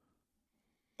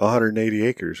 180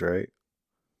 acres, right?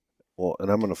 Well,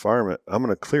 and I'm going to farm it. I'm going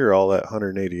to clear all that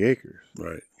 180 acres,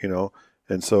 Right.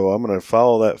 And so I'm going to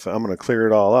follow that. I'm going to clear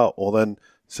it all out. Well, then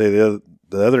say the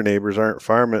other neighbors aren't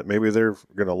farming it. Maybe they're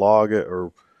going to log it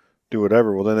or do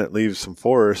whatever. Well, then it leaves some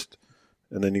forest,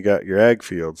 and then you got your ag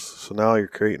fields. So now you're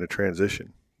creating a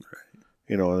transition.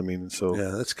 You know what I mean? So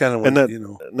Yeah, that's kind of what,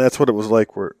 and that's what it was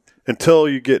like where until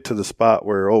you get to the spot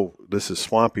where, this is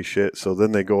swampy shit. So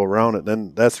then they go around it.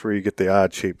 Then that's where you get the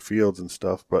odd shaped fields and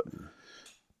stuff. Well,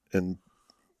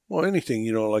 anything,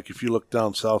 like if you look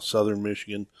down southern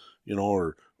Michigan,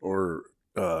 or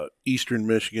eastern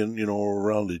Michigan,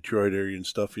 around the Detroit area and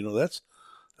stuff,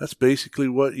 that's basically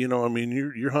what,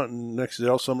 you're hunting next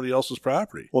to somebody else's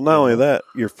property. well, not only that,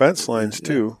 your fence lines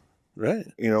too, Right.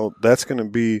 that's going to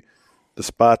be the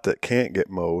spot that can't get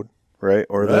mowed, right?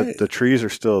 Or Right. that the trees are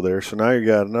still there. So now you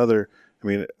got another,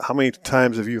 how many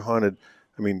times have you hunted,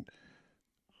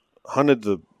 hunted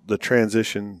the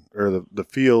transition or the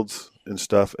fields and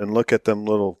stuff and look at them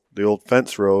the old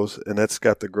fence rows, and that's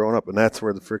got the grown up, and that's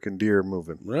where the freaking deer are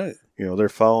moving. Right. They're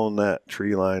following that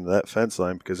tree line, that fence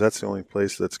line, because that's the only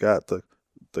place that's got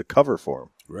the cover for them.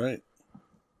 Right.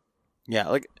 Yeah,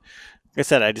 like I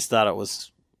said, I just thought it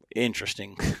was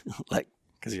interesting, like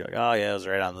because you're like, oh yeah, it was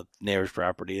right on the neighbor's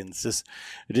property, and it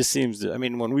just seems to,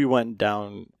 when we went down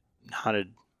and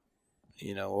hunted,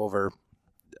 over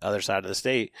the other side of the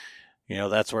state,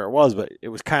 that's where it was, but it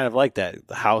was kind of like that.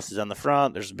 The house is on the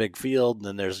front, there's a big field, and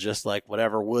then there's just like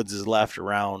whatever woods is left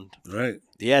around Right.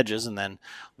 the edges, and then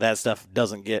that stuff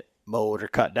doesn't get mowed or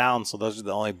cut down, so those are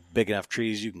the only big enough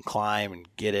trees you can climb and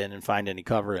get in and find any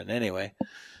cover in anyway.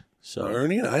 So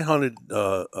Ernie and I hunted,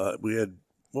 we had,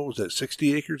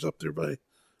 60 acres up there by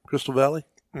Crystal Valley?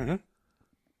 Mm-hmm.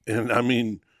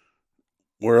 And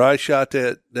where I shot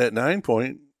that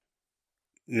 9-point,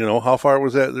 how far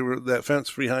was that? There was that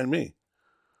fence behind me.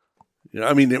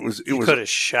 It was Could have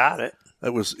shot it.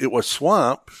 it was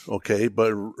swamp, okay,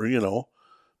 but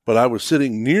but I was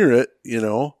sitting near it,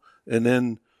 and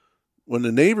then when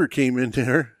the neighbor came in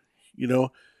there,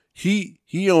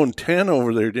 he owned 10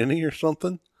 over there, didn't he, or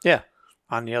something? Yeah,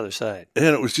 on the other side. And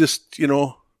it was just,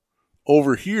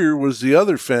 over here was the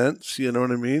other fence, you know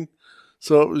what I mean?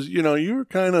 So it was, you were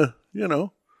kind of,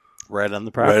 right on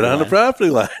the property right on the line. property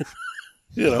line,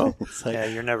 It's like, Yeah,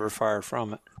 you're never far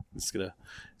from it. it's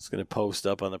gonna post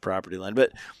up on the property line,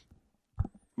 but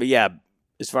yeah,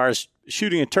 as far as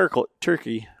shooting a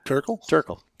turkey, Turkle?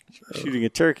 shooting a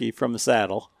turkey from the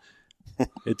saddle,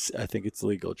 I think it's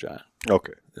legal, John.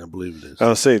 Okay. I believe it is. I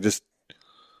was say just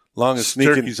Long as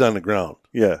Sneaking- turkey's on the ground.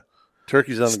 yeah.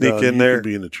 Turkey's on the Sneak ground. in You there, can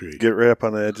be in the tree. get right up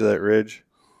on the edge of that ridge,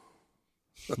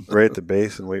 right at the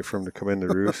base, and wait for them to come in to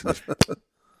roost. And just,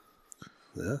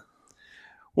 Yeah.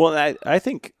 Well, I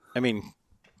think, I mean,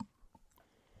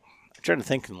 I'm trying to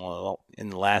think in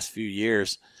the last few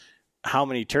years how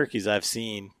many turkeys I've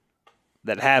seen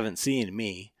that haven't seen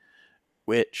me,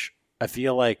 which I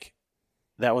feel like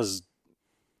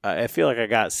I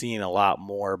got seen a lot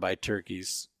more by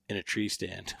turkeys in a tree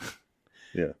stand.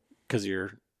 Yeah. Because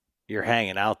you're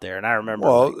hanging out there. And I remember.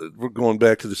 Well, we're going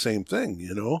back to the same thing,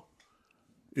 you know?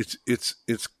 It's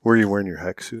were you wearing your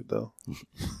heck suit, though?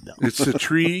 it's a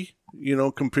tree, you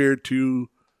know, compared to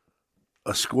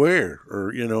a square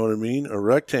or, you know what I mean, a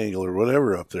rectangle or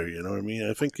whatever up there, you know what I mean?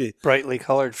 I think brightly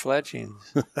colored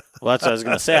fletchings. Well, that's what I was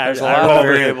going to say. There's a lot of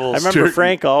variables. I remember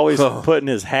Frank always putting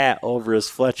his hat over his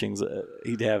fletchings.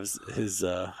 He'd have his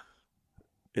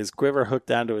quiver hooked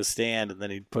onto his stand, and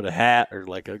then he'd put a hat or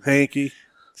like a hanky,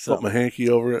 something. put my hanky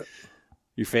over it.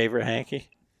 Your favorite hanky?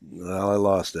 Well, I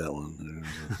lost that one.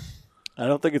 I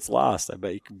don't think it's lost. I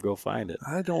bet you can go find it.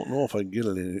 I don't know if I can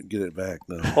get it back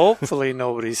now. Hopefully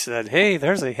nobody said, hey,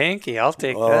 there's a hanky. I'll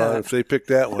take that. If they pick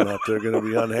that one up, they're going to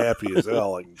be unhappy as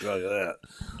hell, I can tell you that.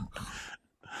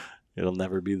 It'll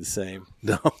never be the same.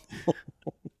 No.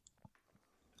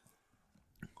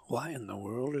 Why in the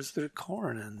world is there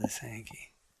corn in this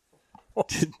hanky?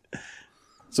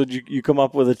 So did you come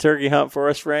up with a turkey hunt for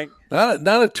us, Frank? Not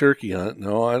a turkey hunt.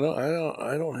 No, I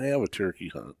don't have a turkey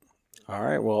hunt. All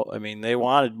right. Well, I mean, they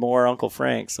wanted more Uncle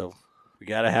Frank, so we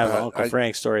got to have an Uncle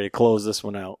Frank story to close this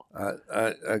one out.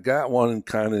 I got one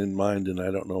kind of in mind, and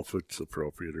I don't know if it's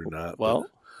appropriate or not. Well,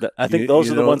 I think those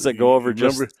are the ones that go over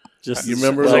just. You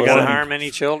remember Was the it going to one? harm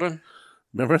any children?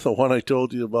 Remember the one I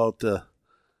told you about the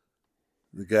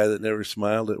guy that never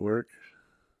smiled at work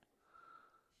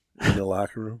in the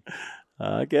locker room?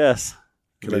 I guess.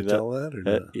 Can I tell that or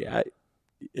not? Yeah,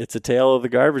 it's a tale of the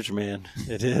garbage man.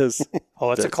 It is.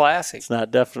 It's a classic. It's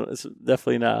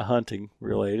definitely not hunting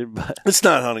related, but It's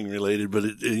not hunting related, but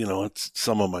it's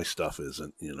some of my stuff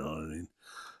isn't. You know what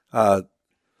I mean?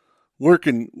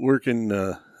 Working, with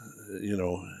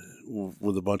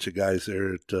a bunch of guys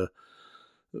there at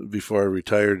before I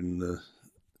retired, and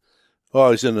I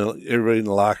was everybody in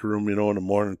the locker room, in the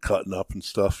morning cutting up and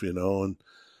stuff, and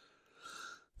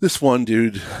this one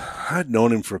dude, I'd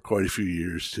known him for quite a few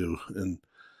years too, and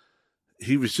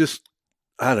he was just,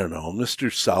 I don't know,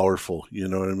 Mr. Sourful, you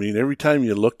know what I mean? Every time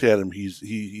you looked at him,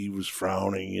 he was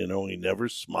frowning, he never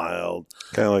smiled.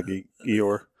 Kind of like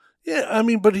Eeyore. Yeah, I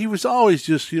mean, but he was always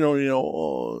just, and I'm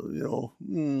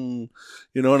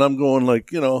going like,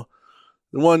 the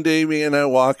one day, man, I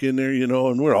walk in there,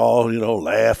 and we're all,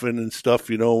 laughing and stuff,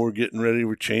 we're getting ready,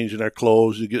 we're changing our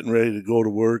clothes, we're getting ready to go to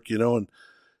work, and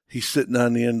he's sitting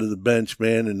on the end of the bench,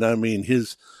 man, and I mean,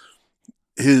 his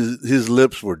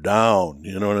lips were down,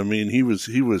 you know what I mean? He was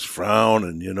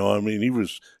frowning, I mean?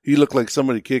 He looked like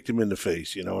somebody kicked him in the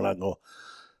face, and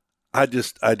I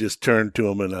just turned to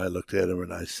him and I looked at him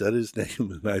and I said his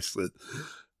name and I said,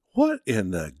 "What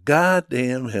in the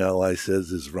goddamn hell," I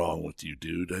says, "is wrong with you,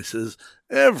 dude?" I says,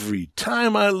 "Every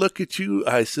time I look at you,"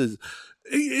 I says,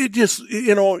 "it just,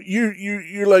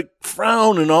 you're like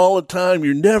frowning all the time.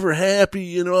 You're never happy,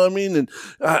 you know what I mean? And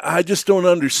I just don't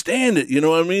understand it, you know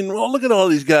what I mean? Well, look at all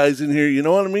these guys in here, you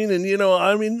know what I mean? And,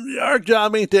 our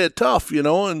job ain't that tough,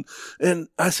 and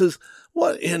I says,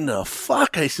 "What in the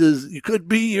fuck?" I says, "It could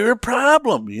be your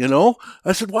problem,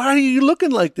 I said, "Why are you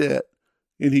looking like that?"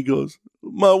 And he goes,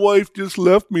 "My wife just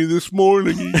left me this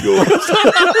morning," he goes.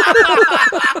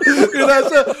 And I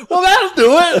said, "Well, that'll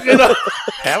do it,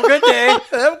 Have a good day.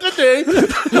 Have a good day."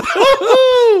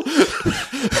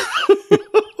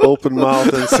 Open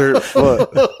mouth, insert foot.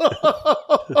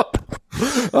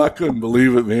 I couldn't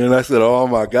believe it, man. I said, "Oh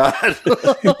my God."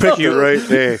 He picked the right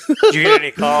day. Did you get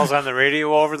any calls on the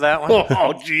radio over that one?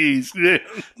 Oh, jeez.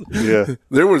 Yeah.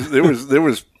 There was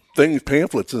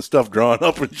pamphlets and stuff drawn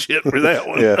up and shit for that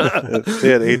one. Yeah. They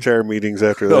had HR meetings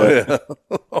after that.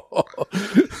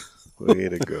 Way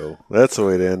to go. That's the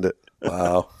way to end it.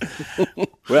 Wow.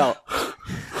 well,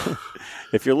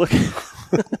 if you're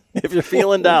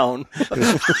feeling down,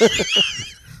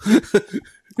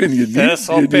 And you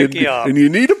I'll pick you up. And you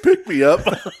need to pick me up.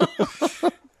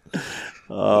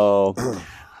 oh,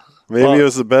 Maybe it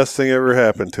was the best thing ever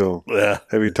happened to him. Yeah.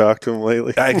 Have you talked to him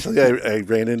lately? Actually, I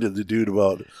ran into the dude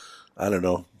about, I don't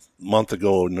know, a month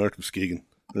ago in North Muskegon.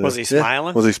 Was he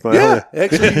smiling? Was he smiling? Yeah,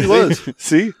 actually he was.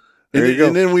 See? There you go.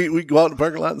 And then we go out in the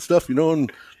parking lot and stuff,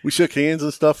 and we shook hands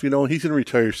and stuff, and he's going to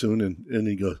retire soon. And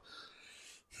he goes,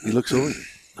 he looks over,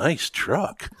 Nice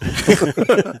truck.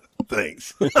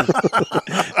 Thanks. Did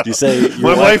you say your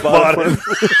My wife bought it?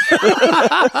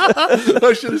 it.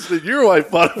 I should have said your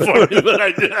wife bought it for me, but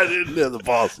I didn't have the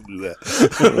balls to do that.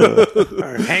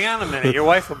 All right, hang on a minute. Your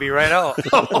wife will be right out.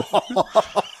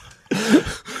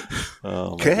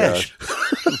 Oh, my Cash.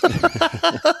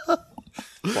 gosh.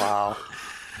 Wow.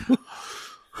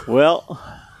 Well,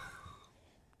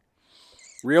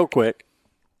 real quick,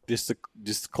 just to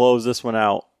close this one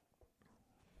out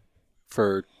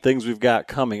for things we've got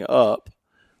coming up.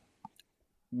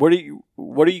 What are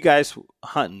you guys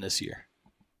hunting this year?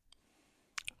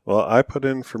 Well, I put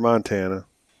in for Montana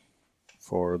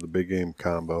for the big game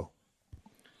combo.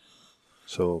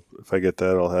 So if I get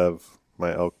that, I'll have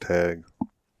my elk tag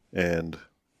and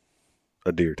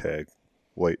a deer tag,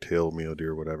 whitetail, mule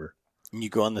deer, whatever. You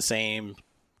go on the same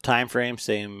time frame,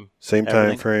 same time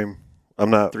everything? frame. I'm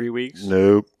not 3 weeks.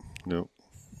 Nope.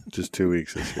 Just 2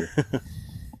 weeks this year.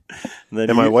 Then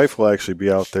And my wife will actually be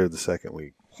out there the second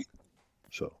week.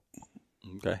 So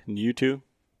Okay, and you two?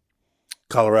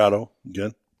 Colorado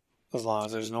again. As long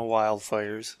as there's no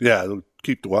wildfires. Yeah, it'll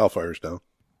keep the wildfires down.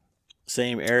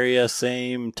 Same area,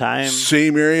 same time.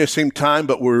 Same area, same time,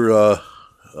 but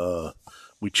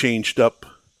we changed up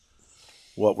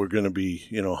what we're going to be,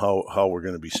 how we're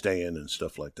going to be staying and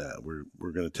stuff like that.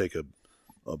 We're going to take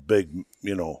a big,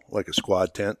 like a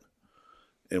squad tent,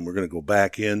 and we're going to go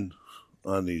back in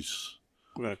on these.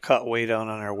 We're going to cut way down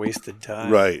on our wasted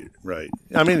time. Right.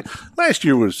 I mean, last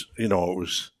year was, it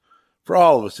was, for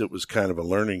all of us, it was kind of a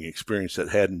learning experience that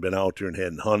hadn't been out there and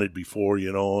hadn't hunted before,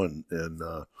 and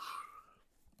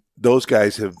those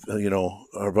guys have,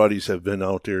 our buddies have been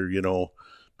out there,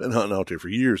 been hunting out there for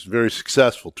years, very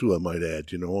successful too, I might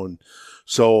add, and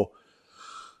so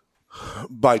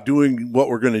by doing what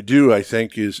we're going to do, I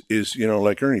think is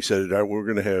like Ernie said, we're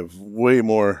going to have way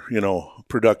more,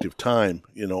 productive time,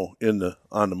 on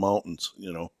the mountains,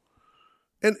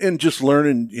 and just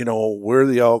learning, where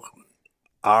the elk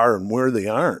are and where they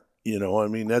aren't, I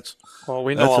mean, that's. Well,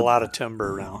 we know a lot of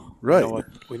timber now. Right.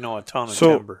 We know a ton of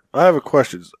So timber. I have a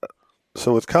question.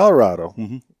 So with Colorado,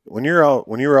 Mm-hmm. when you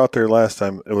were out there last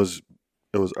time, it was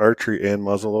archery and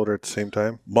muzzleloader at the same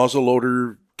time.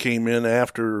 Muzzleloader came in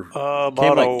after. About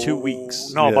Came like 2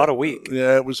 weeks. No, Yeah. about a week.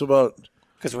 Yeah, it was about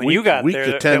Because when you got week there,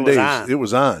 to 10 it was days. on. It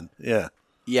was on. Yeah.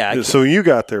 Yeah, So you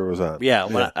got there, it was on. yeah.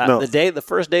 When No. the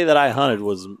first day that I hunted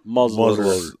was muzzleloader.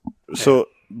 Muzzleloader. So,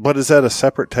 but is that a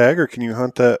separate tag, or can you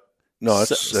hunt that? No,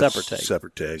 Se- that's separate tag.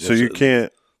 Separate tag. So you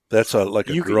can't. That's like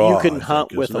a You draw. can I think,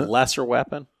 hunt with a isn't it? lesser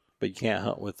weapon, but you can't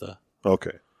hunt with a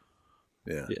Okay.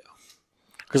 Yeah.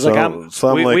 because So, like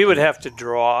I'm We would have to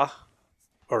draw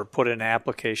or put in an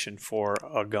application for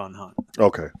a gun hunt.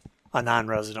 Okay. A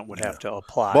non-resident would have to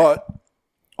apply. But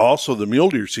also the mule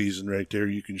deer season right there,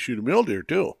 you can shoot a mule deer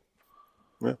too.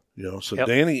 Yeah. So Yep.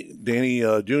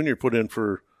 Danny Jr. put in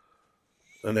for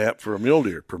an app for a mule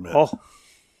deer permit. oh,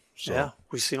 So, yeah,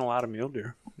 we've seen a lot of mule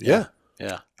deer. yeah.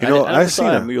 yeah. You know, I never I saw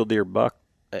seen a a- mule deer buck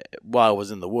while I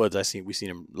was in the woods. we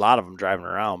seen a lot of them driving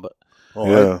around, but Oh,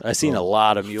 Yeah. I seen a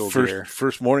lot of mule deer.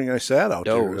 First morning I sat out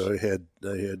Does.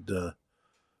 there,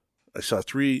 I saw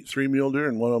three mule deer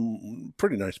and one of them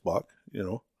pretty nice buck.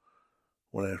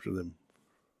 Went after them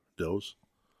does.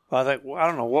 I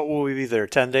don't know, what will we be there?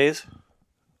 10 days?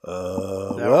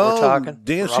 Well, that what we're talking,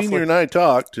 Dan roughly? Senior and I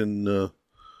talked, and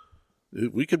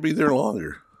we could be there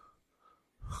longer,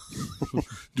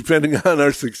 depending on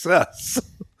our success.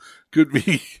 Could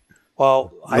be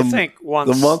Well, I think the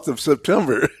once month of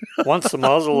September. once the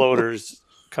muzzle loaders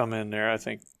come in there, I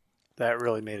think that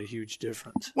really made a huge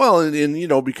difference. Well,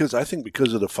 and because I think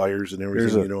because of the fires and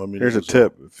Here's everything, a, it here's a was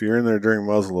tip. If you're in there during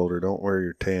muzzleloader, don't wear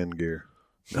your tan gear.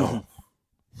 No,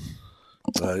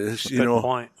 it's, Good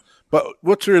point. But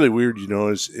what's really weird,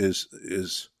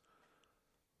 is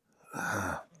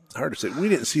hard to say. We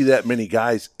didn't see that many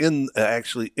guys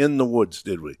actually in the woods,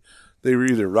 did we? They were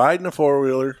either riding a four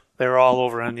wheeler. They were all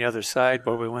over on the other side,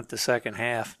 but we went the second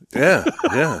half. Yeah,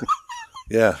 yeah,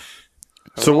 yeah.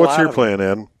 So a what's lot your of plan,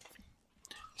 Ed?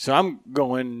 So I'm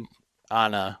going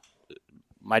on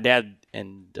my dad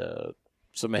and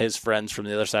some of his friends from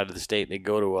the other side of the state. They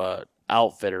go to a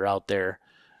outfitter out there,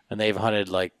 and they've hunted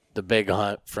like the big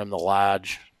hunt from the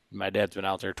lodge. My dad's been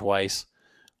out there twice,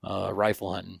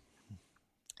 rifle hunting,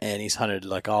 and he's hunted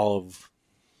like all of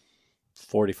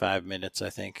 45 minutes. I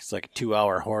think it's like a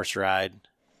 2-hour horse ride.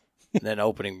 And then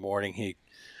opening morning, he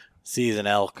sees an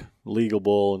elk, legal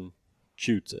bull, and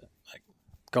shoots it like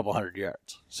a couple 100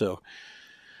 yards. So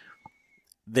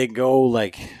they go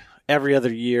like every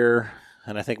other year,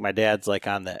 and I think my dad's like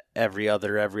on the every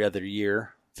other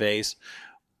year phase.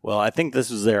 Well, I think this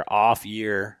was their off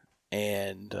year,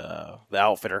 and the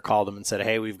outfitter called him and said,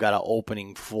 "Hey, we've got an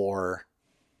opening for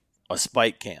a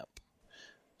spike camp."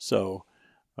 So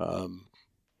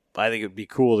I think it'd be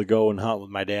cool to go and hunt with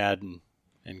my dad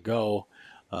and go.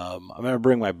 I'm going to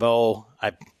bring my bow.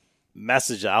 I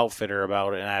messaged the outfitter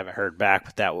about it, and I haven't heard back,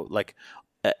 but that like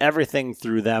everything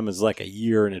through them is like a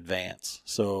year in advance.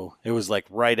 So it was like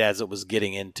right as it was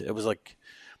getting into, it was like,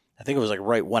 I think it was like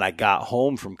right when I got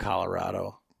home from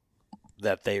Colorado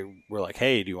that they were like,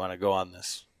 "Hey, do you want to go on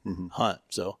this hunt?"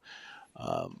 So,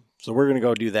 so we're going to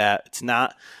go do that. It's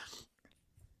not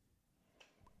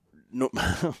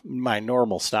my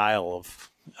normal style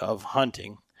of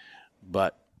hunting,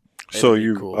 but so it'd be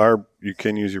you cool. you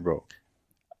can use your bow.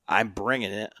 I'm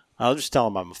bringing it. I'll just tell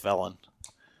them I'm a felon.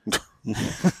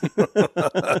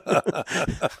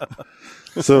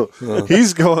 So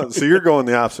he's going. So you're going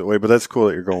the opposite way, but that's cool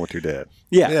that you're going with your dad.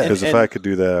 Yeah, Because if I could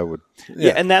do that, I would.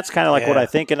 yeah, and that's kind of like what Yeah. I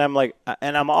think, and I'm like,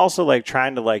 and I'm also like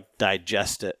trying to like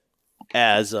digest it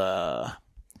as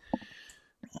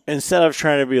instead of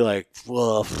trying to be like,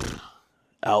 well,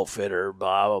 outfitter,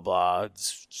 blah blah blah, it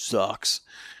sucks.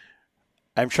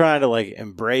 I'm trying to like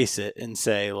embrace it and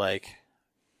say like,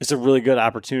 it's a really good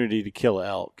opportunity to kill an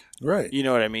elk. Right. You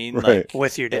know what I mean? Right. Like,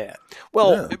 With your dad.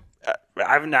 well,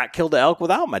 I've not killed an elk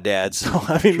without my dad, so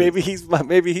I mean, maybe he's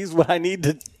what I need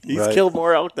to. He's Right. killed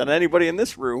more elk than anybody in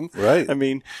this room. Right. I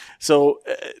mean, so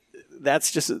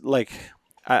that's just like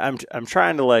I'm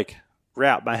trying to like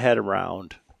wrap my head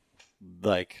around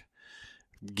like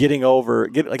getting over.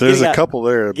 There's a couple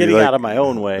there. It'd be Getting like out of my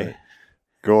own way.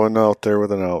 Going out there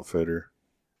with an outfitter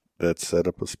that set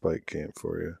up a spike camp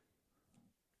for you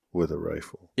with a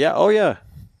rifle. Yeah. Oh yeah.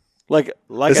 Like Is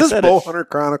I this said, Bowhunter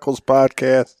Chronicles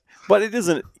podcast? but it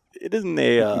isn't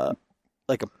a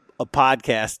like a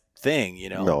podcast thing, you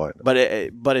know. No, I know.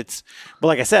 But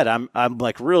like I said, I'm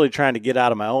like really trying to get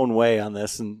out of my own way on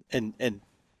this, and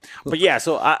but yeah,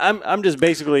 so I'm just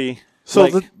basically So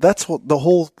like, that's what the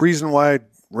whole reason why I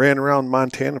ran around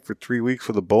Montana for 3 weeks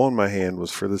with a bow in my hand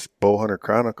was for this Bowhunter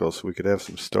Chronicles, so we could have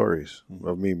some stories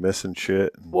of me missing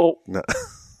shit. And well, not,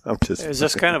 I'm just. Is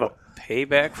this kind of a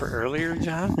payback for earlier,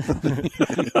 John?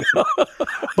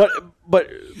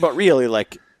 but really,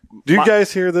 like, Do you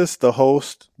guys hear this? The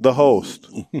host.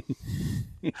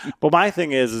 but my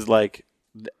thing is like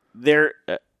there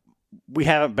we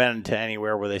haven't been to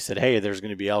anywhere where they said, "Hey, there's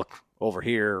going to be elk over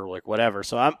here," or like whatever.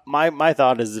 So my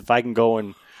thought is if I can go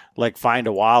and like find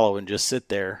a wallow and just sit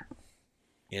there,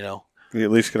 you know. You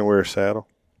at least gonna wear a saddle.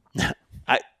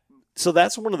 So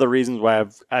that's one of the reasons why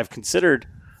I've considered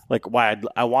like why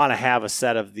I want to have a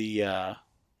set of the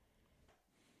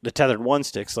tethered one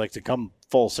sticks, like to come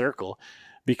full circle,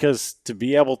 because to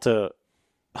be able to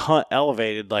hunt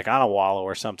elevated like on a wallow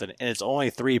or something, and it's only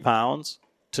 3 pounds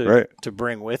to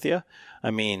bring with you. I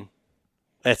mean,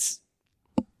 that's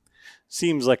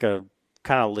seems like a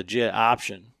kind of legit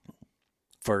option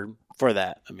for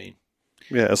that. I mean,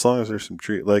 Yeah, as long as there's some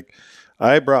tree. Like,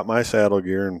 I brought my saddle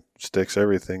gear and sticks,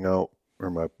 everything out,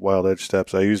 or my wild edge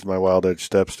steps. I used my wild edge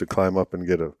steps to climb up and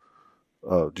get a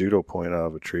judo point out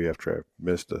of a tree after I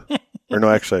missed or no,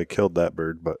 actually I killed that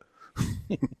bird, but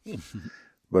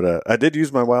I did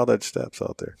use my wild edge steps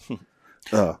out there.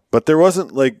 But there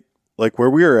wasn't like where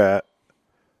we were at,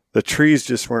 the trees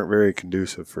just weren't very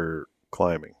conducive for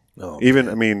climbing. Oh, Even,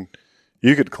 I mean,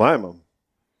 you could climb them,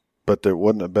 but there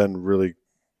wouldn't have been really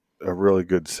a really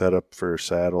good setup for a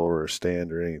saddle or a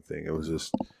stand or anything. It was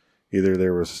just either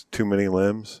there was too many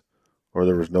limbs or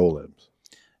there was no limbs.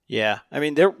 yeah. I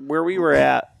mean, where we were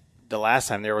at the last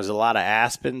time, there was a lot of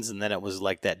aspens, and then it was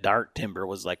like that dark timber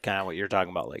was like kind of what you're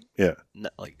talking about, like Yeah.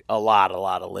 like a lot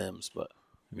of limbs. But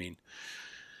I mean,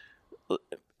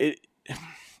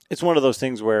 it's one of those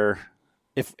things where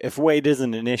if weight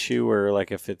isn't an issue, or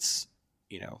like if it's,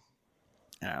 you know,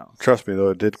 I don't know. Trust me, though,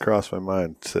 it did cross my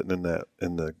mind sitting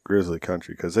in the grizzly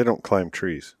country because they don't climb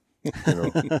trees. You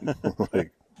know,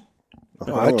 like,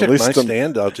 No, I at took least my some-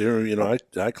 stand out there. You know,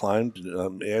 I climbed.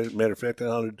 As a matter of fact, I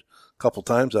hunted a couple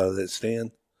times out of that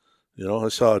stand. You know, I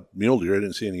saw a mule deer. I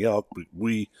didn't see any elk, but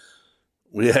we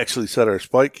actually set our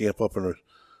spike camp up in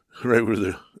right where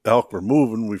the elk were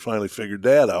moving. We finally figured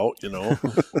that out. You know,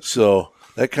 so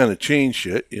that kind of changed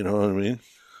shit. You know what I mean?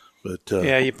 But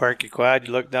Yeah, you park your quad,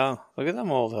 you look down. Look at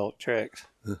them old elk tracks.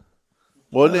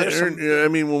 well, I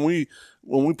mean, when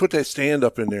we put that stand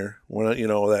up in there,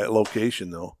 that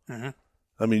location though,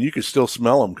 I mean, you could still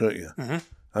smell them, couldn't you? Mm-hmm.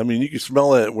 I mean, you could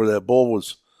smell that where that bull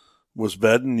was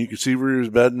bedding. You could see where he was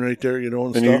bedding right there, you know,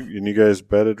 and stuff. and you guys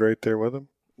bedded right there with him?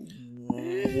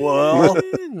 Well,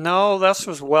 No, this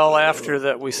was well after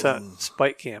that we set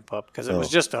spike camp up because it was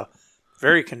just a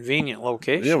very convenient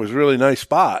location. yeah, it was a really nice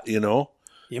spot, you know.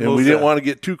 And we didn't want to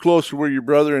get too close to where your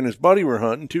brother and his buddy were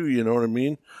hunting too, you know what I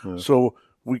mean? Yeah. So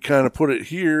we kind of put it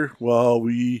here while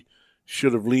we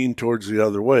should have leaned towards the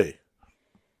other way,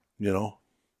 you know?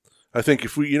 I think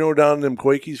if we, you know, down in them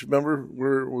Quakies, remember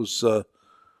where it was,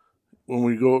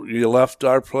 when you left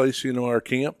our place, you know, our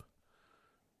camp,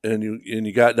 and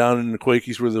you got down in the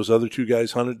Quakies where those other two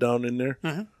guys hunted down in there?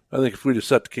 Mm-hmm. I think if we'd have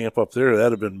set the camp up there,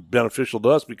 that'd have been beneficial to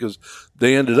us because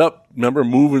they ended up, remember,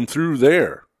 moving through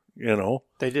there, you know?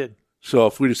 They did. So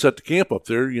if we'd have set the camp up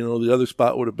there, you know, the other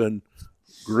spot would have been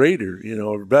greater, you know,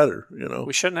 or better, you know?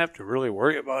 We shouldn't have to really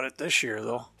worry about it this year,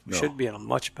 though. We No. should be in a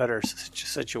much better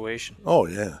situation. Oh,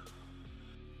 yeah.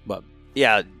 But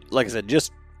yeah, like I said,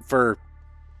 just for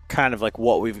kind of like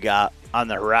what we've got on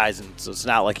the horizon. So it's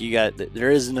not like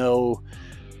there is no,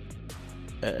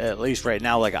 at least right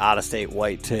now, like out of state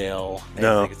whitetail.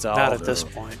 No. I think it's all, Not at this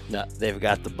point. No, they've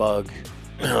got the bug.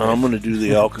 I'm going to do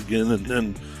the elk again and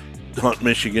then hunt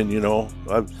Michigan, you know.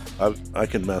 I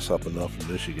can mess up enough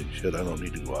in Michigan. Shit, I don't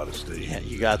need to go out of state. Yeah,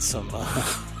 you got some.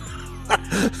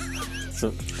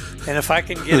 And if I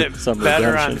can get it Some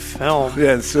better redemption. on film,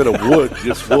 Yeah, instead of wood,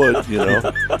 just wood, you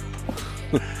know.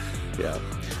 Yeah.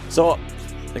 So,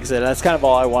 like I said, that's kind of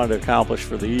all I wanted to accomplish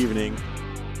for the evening.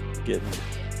 Getting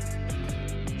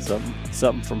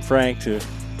something from Frank to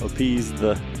appease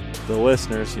the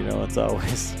listeners. You know, it's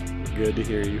always good to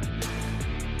hear you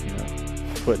know,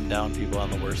 putting down people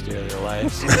on the worst day of their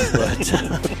lives.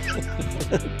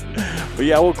 But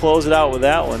yeah, we'll close it out with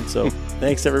that one. So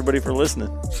thanks everybody for listening.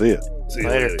 See ya. See you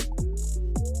Later. later.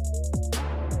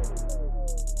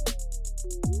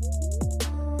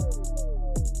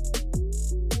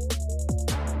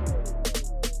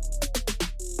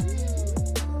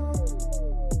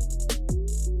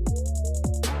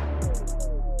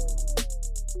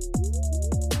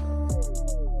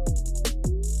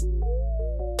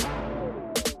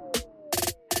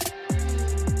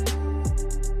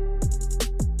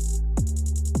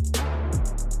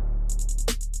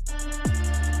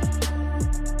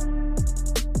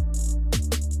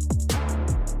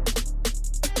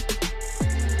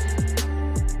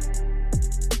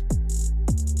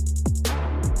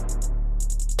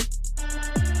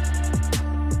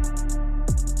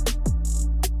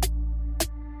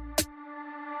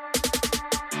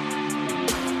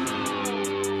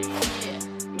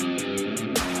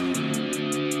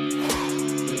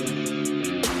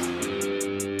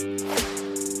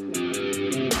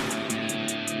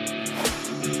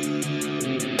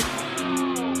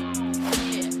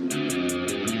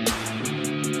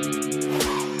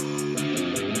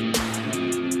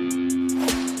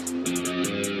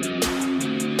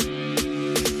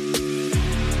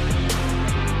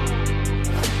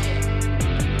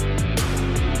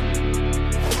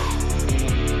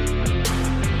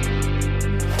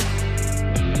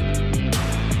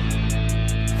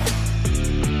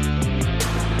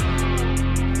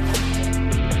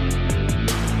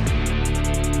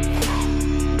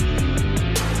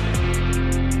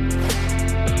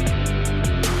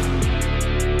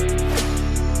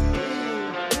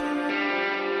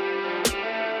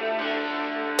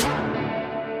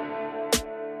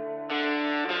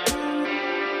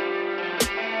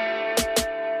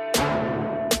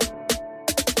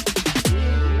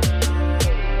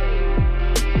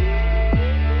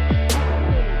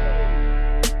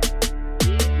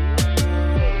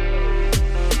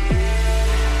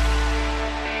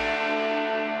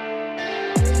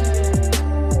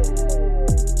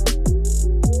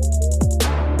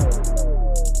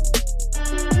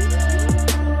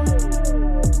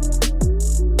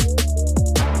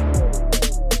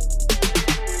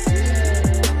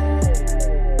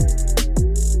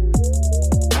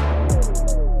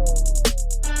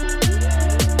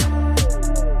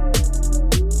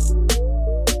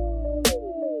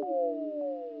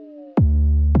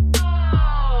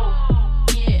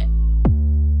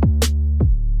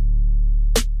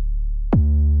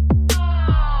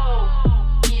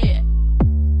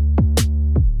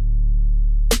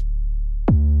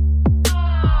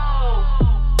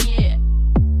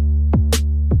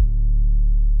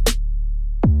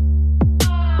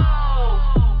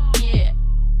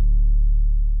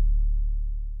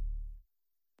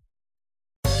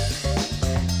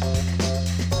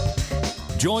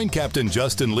 Join Captain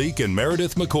Justin Leake and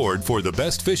Meredith McCord for the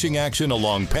best fishing action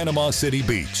along Panama City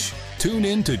Beach. Tune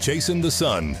in to Chasing the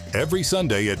Sun every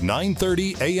Sunday at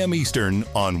 9:30 a.m. Eastern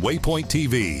on Waypoint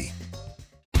TV.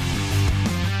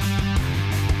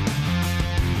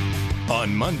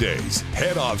 On Mondays,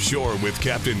 head offshore with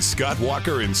Captain Scott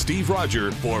Walker and Steve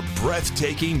Roger for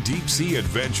breathtaking deep-sea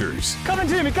adventures. Coming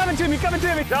to me, coming to me, coming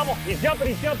to me. Double. He's jumping,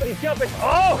 he's jumping, he's jumping.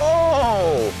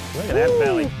 Oh! Look at that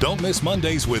belly. Don't miss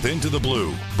Mondays with Into the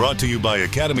Blue, brought to you by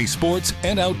Academy Sports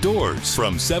and Outdoors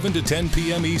from 7 to 10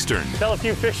 p.m. Eastern Tell a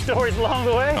few fish stories along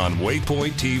the way. on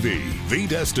Waypoint TV, the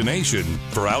destination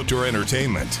for outdoor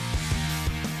entertainment.